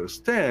to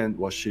understand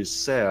what she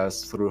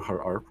says through her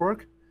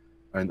artwork,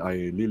 and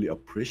I really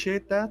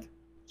appreciate that.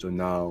 So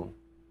now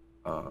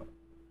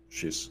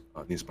she's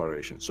an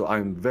inspiration. So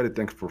I'm very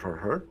thankful for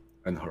her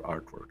and her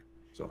artwork.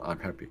 So I'm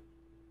happy.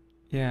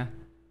 Yeah,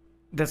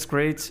 that's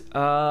great.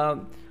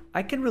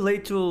 I can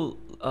relate to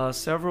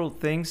several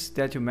things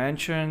that you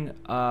mentioned.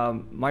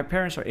 My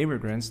parents are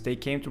immigrants. They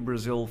came to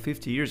Brazil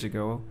 50 years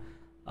ago.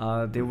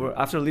 They were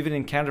after living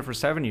in Canada for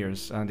 7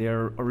 years. They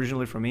are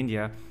originally from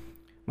India.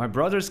 My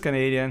brother's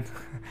Canadian.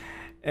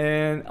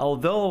 And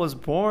although I was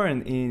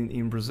born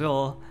in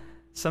Brazil,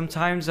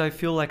 sometimes I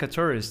feel like a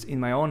tourist in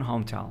my own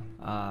hometown.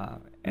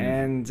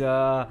 And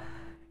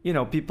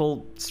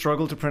people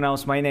struggle to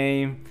pronounce my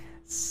name.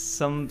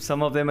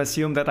 Some of them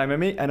assume that I'm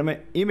an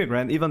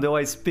immigrant, even though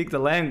I speak the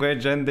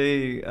language, and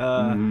they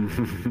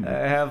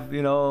have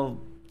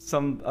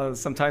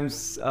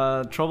sometimes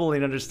trouble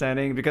in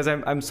understanding, because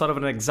I'm sort of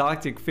an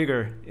exotic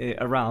figure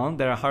around.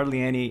 There are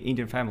hardly any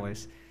Indian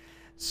families.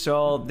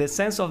 So the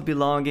sense of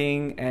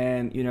belonging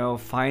and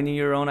finding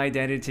your own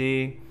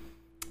identity,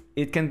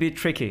 it can be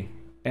tricky.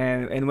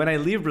 And when I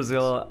leave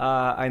Brazil,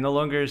 I'm no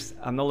longer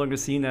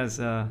seen as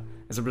a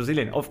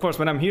Brazilian. Of course,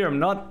 when I'm here, I'm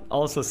not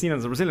also seen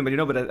as a Brazilian,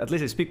 but at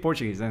least I speak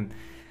Portuguese, and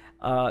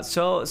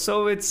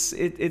so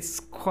it's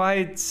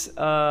quite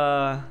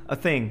a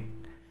thing.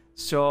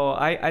 So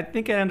I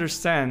think I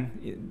understand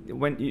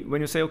when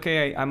you say,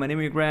 okay, I'm an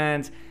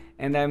immigrant,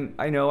 and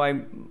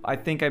I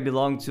think I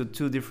belong to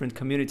two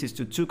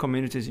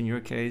communities in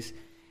your case.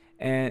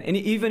 And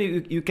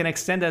even you can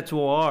extend that to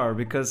OR,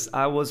 because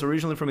I was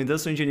originally from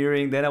industrial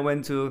engineering. Then I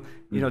went to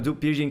do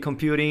Ph.D. in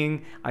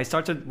computing. I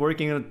started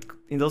working in an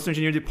industrial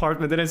engineering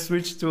department. Then I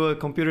switched to a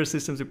computer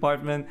systems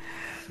department.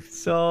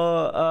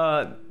 So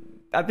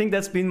I think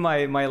that's been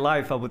my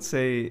life, I would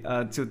say,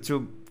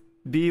 to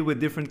be with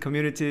different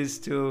communities,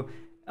 to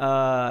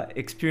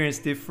experience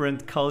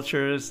different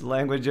cultures,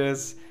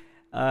 languages.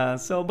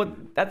 But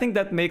I think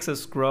that makes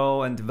us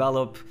grow and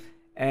develop.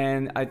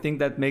 And I think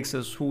that makes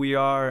us who we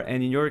are.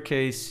 And in your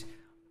case,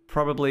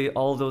 probably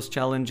all those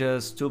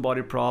challenges, two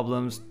body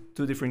problems,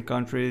 two different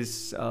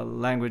countries,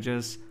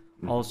 languages,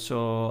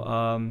 also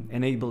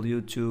enable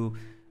you to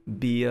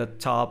be a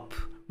top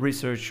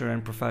researcher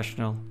and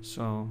professional.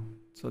 So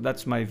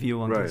that's my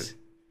view on this.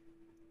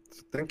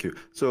 Thank you.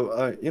 So,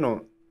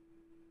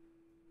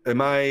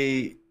 am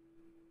I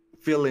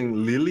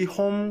feeling really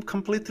home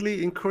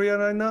completely in Korea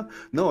right now?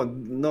 No. I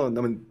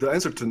mean, the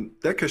answer to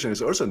that question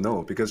is also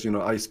no, because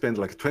I spent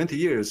like 20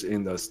 years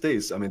in the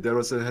States. I mean, there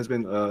has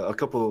been a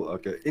couple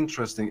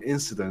interesting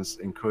incidents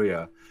in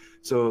Korea.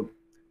 So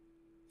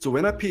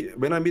when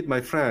I meet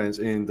my friends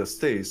in the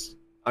States,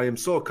 I am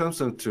so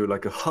accustomed to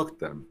hug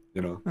them.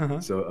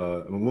 So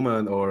a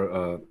woman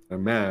or a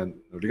man,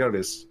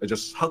 regardless, I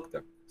just hug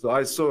them. So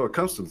I so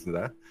accustomed to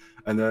that.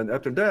 And then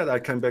after that, I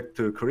came back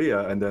to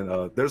Korea, and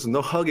then there's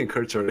no hugging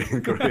culture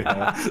in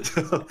Korea.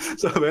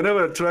 so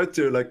whenever I try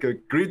to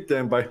greet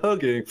them by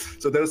hugging,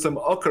 so there's some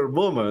awkward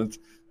moment,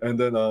 and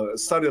then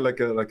started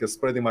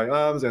spreading my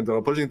arms and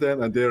approaching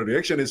them, and their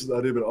reaction is a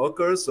little bit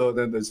awkward. So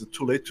then it's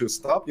too late to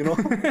stop,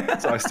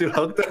 So I still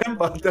hug them,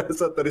 but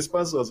the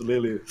response was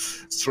really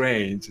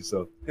strange.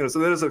 So so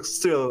there's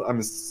still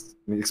I'm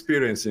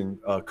experiencing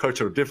a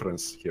cultural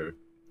difference here.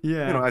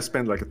 Yeah. I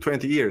spent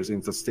 20 years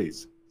in the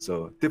States,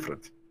 so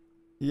different.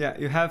 Yeah,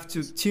 you have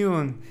to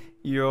tune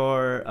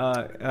your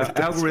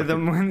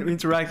algorithm when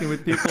interacting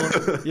with people.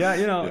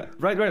 Yeah,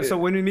 right. So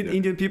when you meet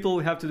Indian people,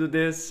 you have to do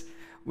this.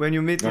 When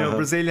you meet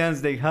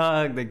Brazilians, they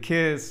hug, they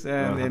kiss,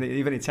 and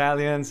even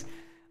Italians.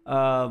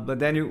 But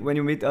then when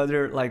you meet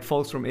other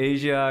folks from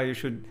Asia, you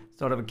should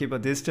sort of keep a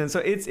distance. So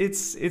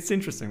it's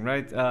interesting,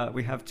 right?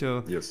 We have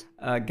to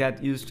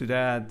get used to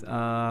that.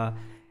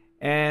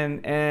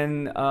 And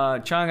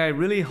Chang, I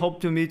really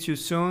hope to meet you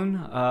soon.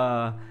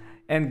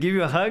 And give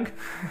you a hug.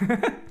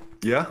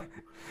 Yeah.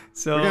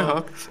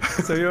 So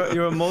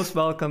you're most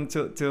welcome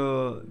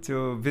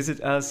to visit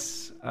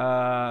us.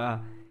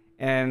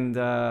 In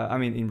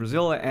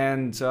Brazil,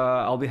 and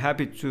I'll be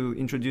happy to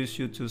introduce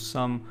you to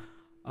some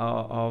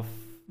of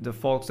the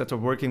folks that are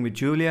working with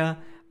Julia.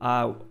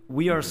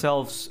 We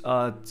ourselves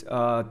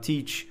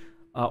teach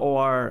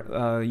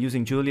OR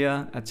using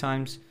Julia at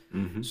times.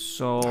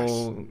 So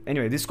nice.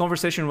 Anyway, this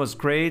conversation was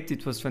great.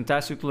 It was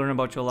fantastic to learn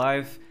about your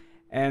life.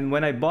 And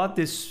when I bought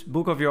this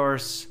book of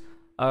yours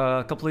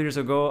a couple of years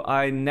ago,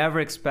 I never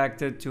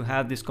expected to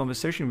have this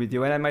conversation with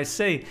you. And I might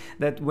say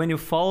that when you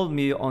followed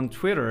me on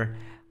Twitter,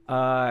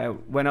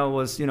 when I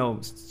was,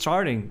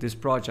 starting this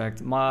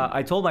project,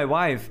 I told my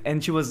wife,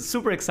 and she was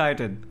super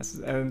excited.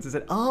 And she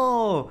said,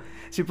 "Oh,"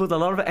 she put a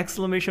lot of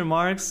exclamation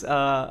marks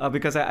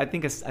because I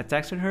think I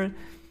texted her,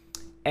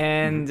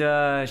 and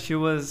she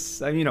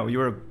was,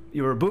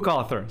 you're a book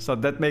author, so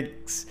that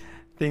makes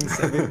things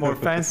a bit more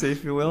fancy,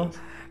 if you will.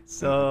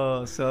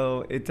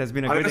 So it has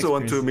been a great experience. I also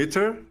want to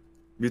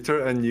meet her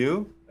and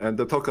you, and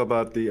to talk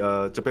about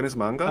the Japanese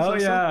manga. Oh,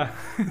 also. yeah.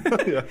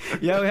 Yeah.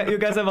 Yeah, you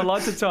guys have a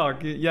lot to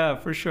talk. Yeah,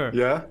 for sure.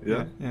 Yeah.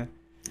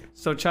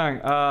 So Chang,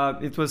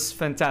 it was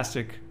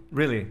fantastic.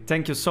 Really.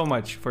 Thank you so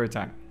much for your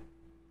time.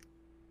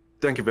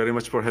 Thank you very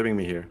much for having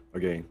me here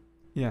again.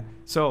 Yeah.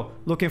 So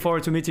looking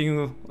forward to meeting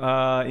you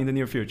in the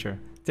near future.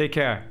 Take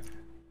care.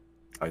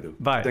 I do.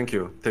 Bye. Thank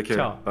you. Take care.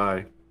 Ciao.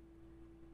 Bye.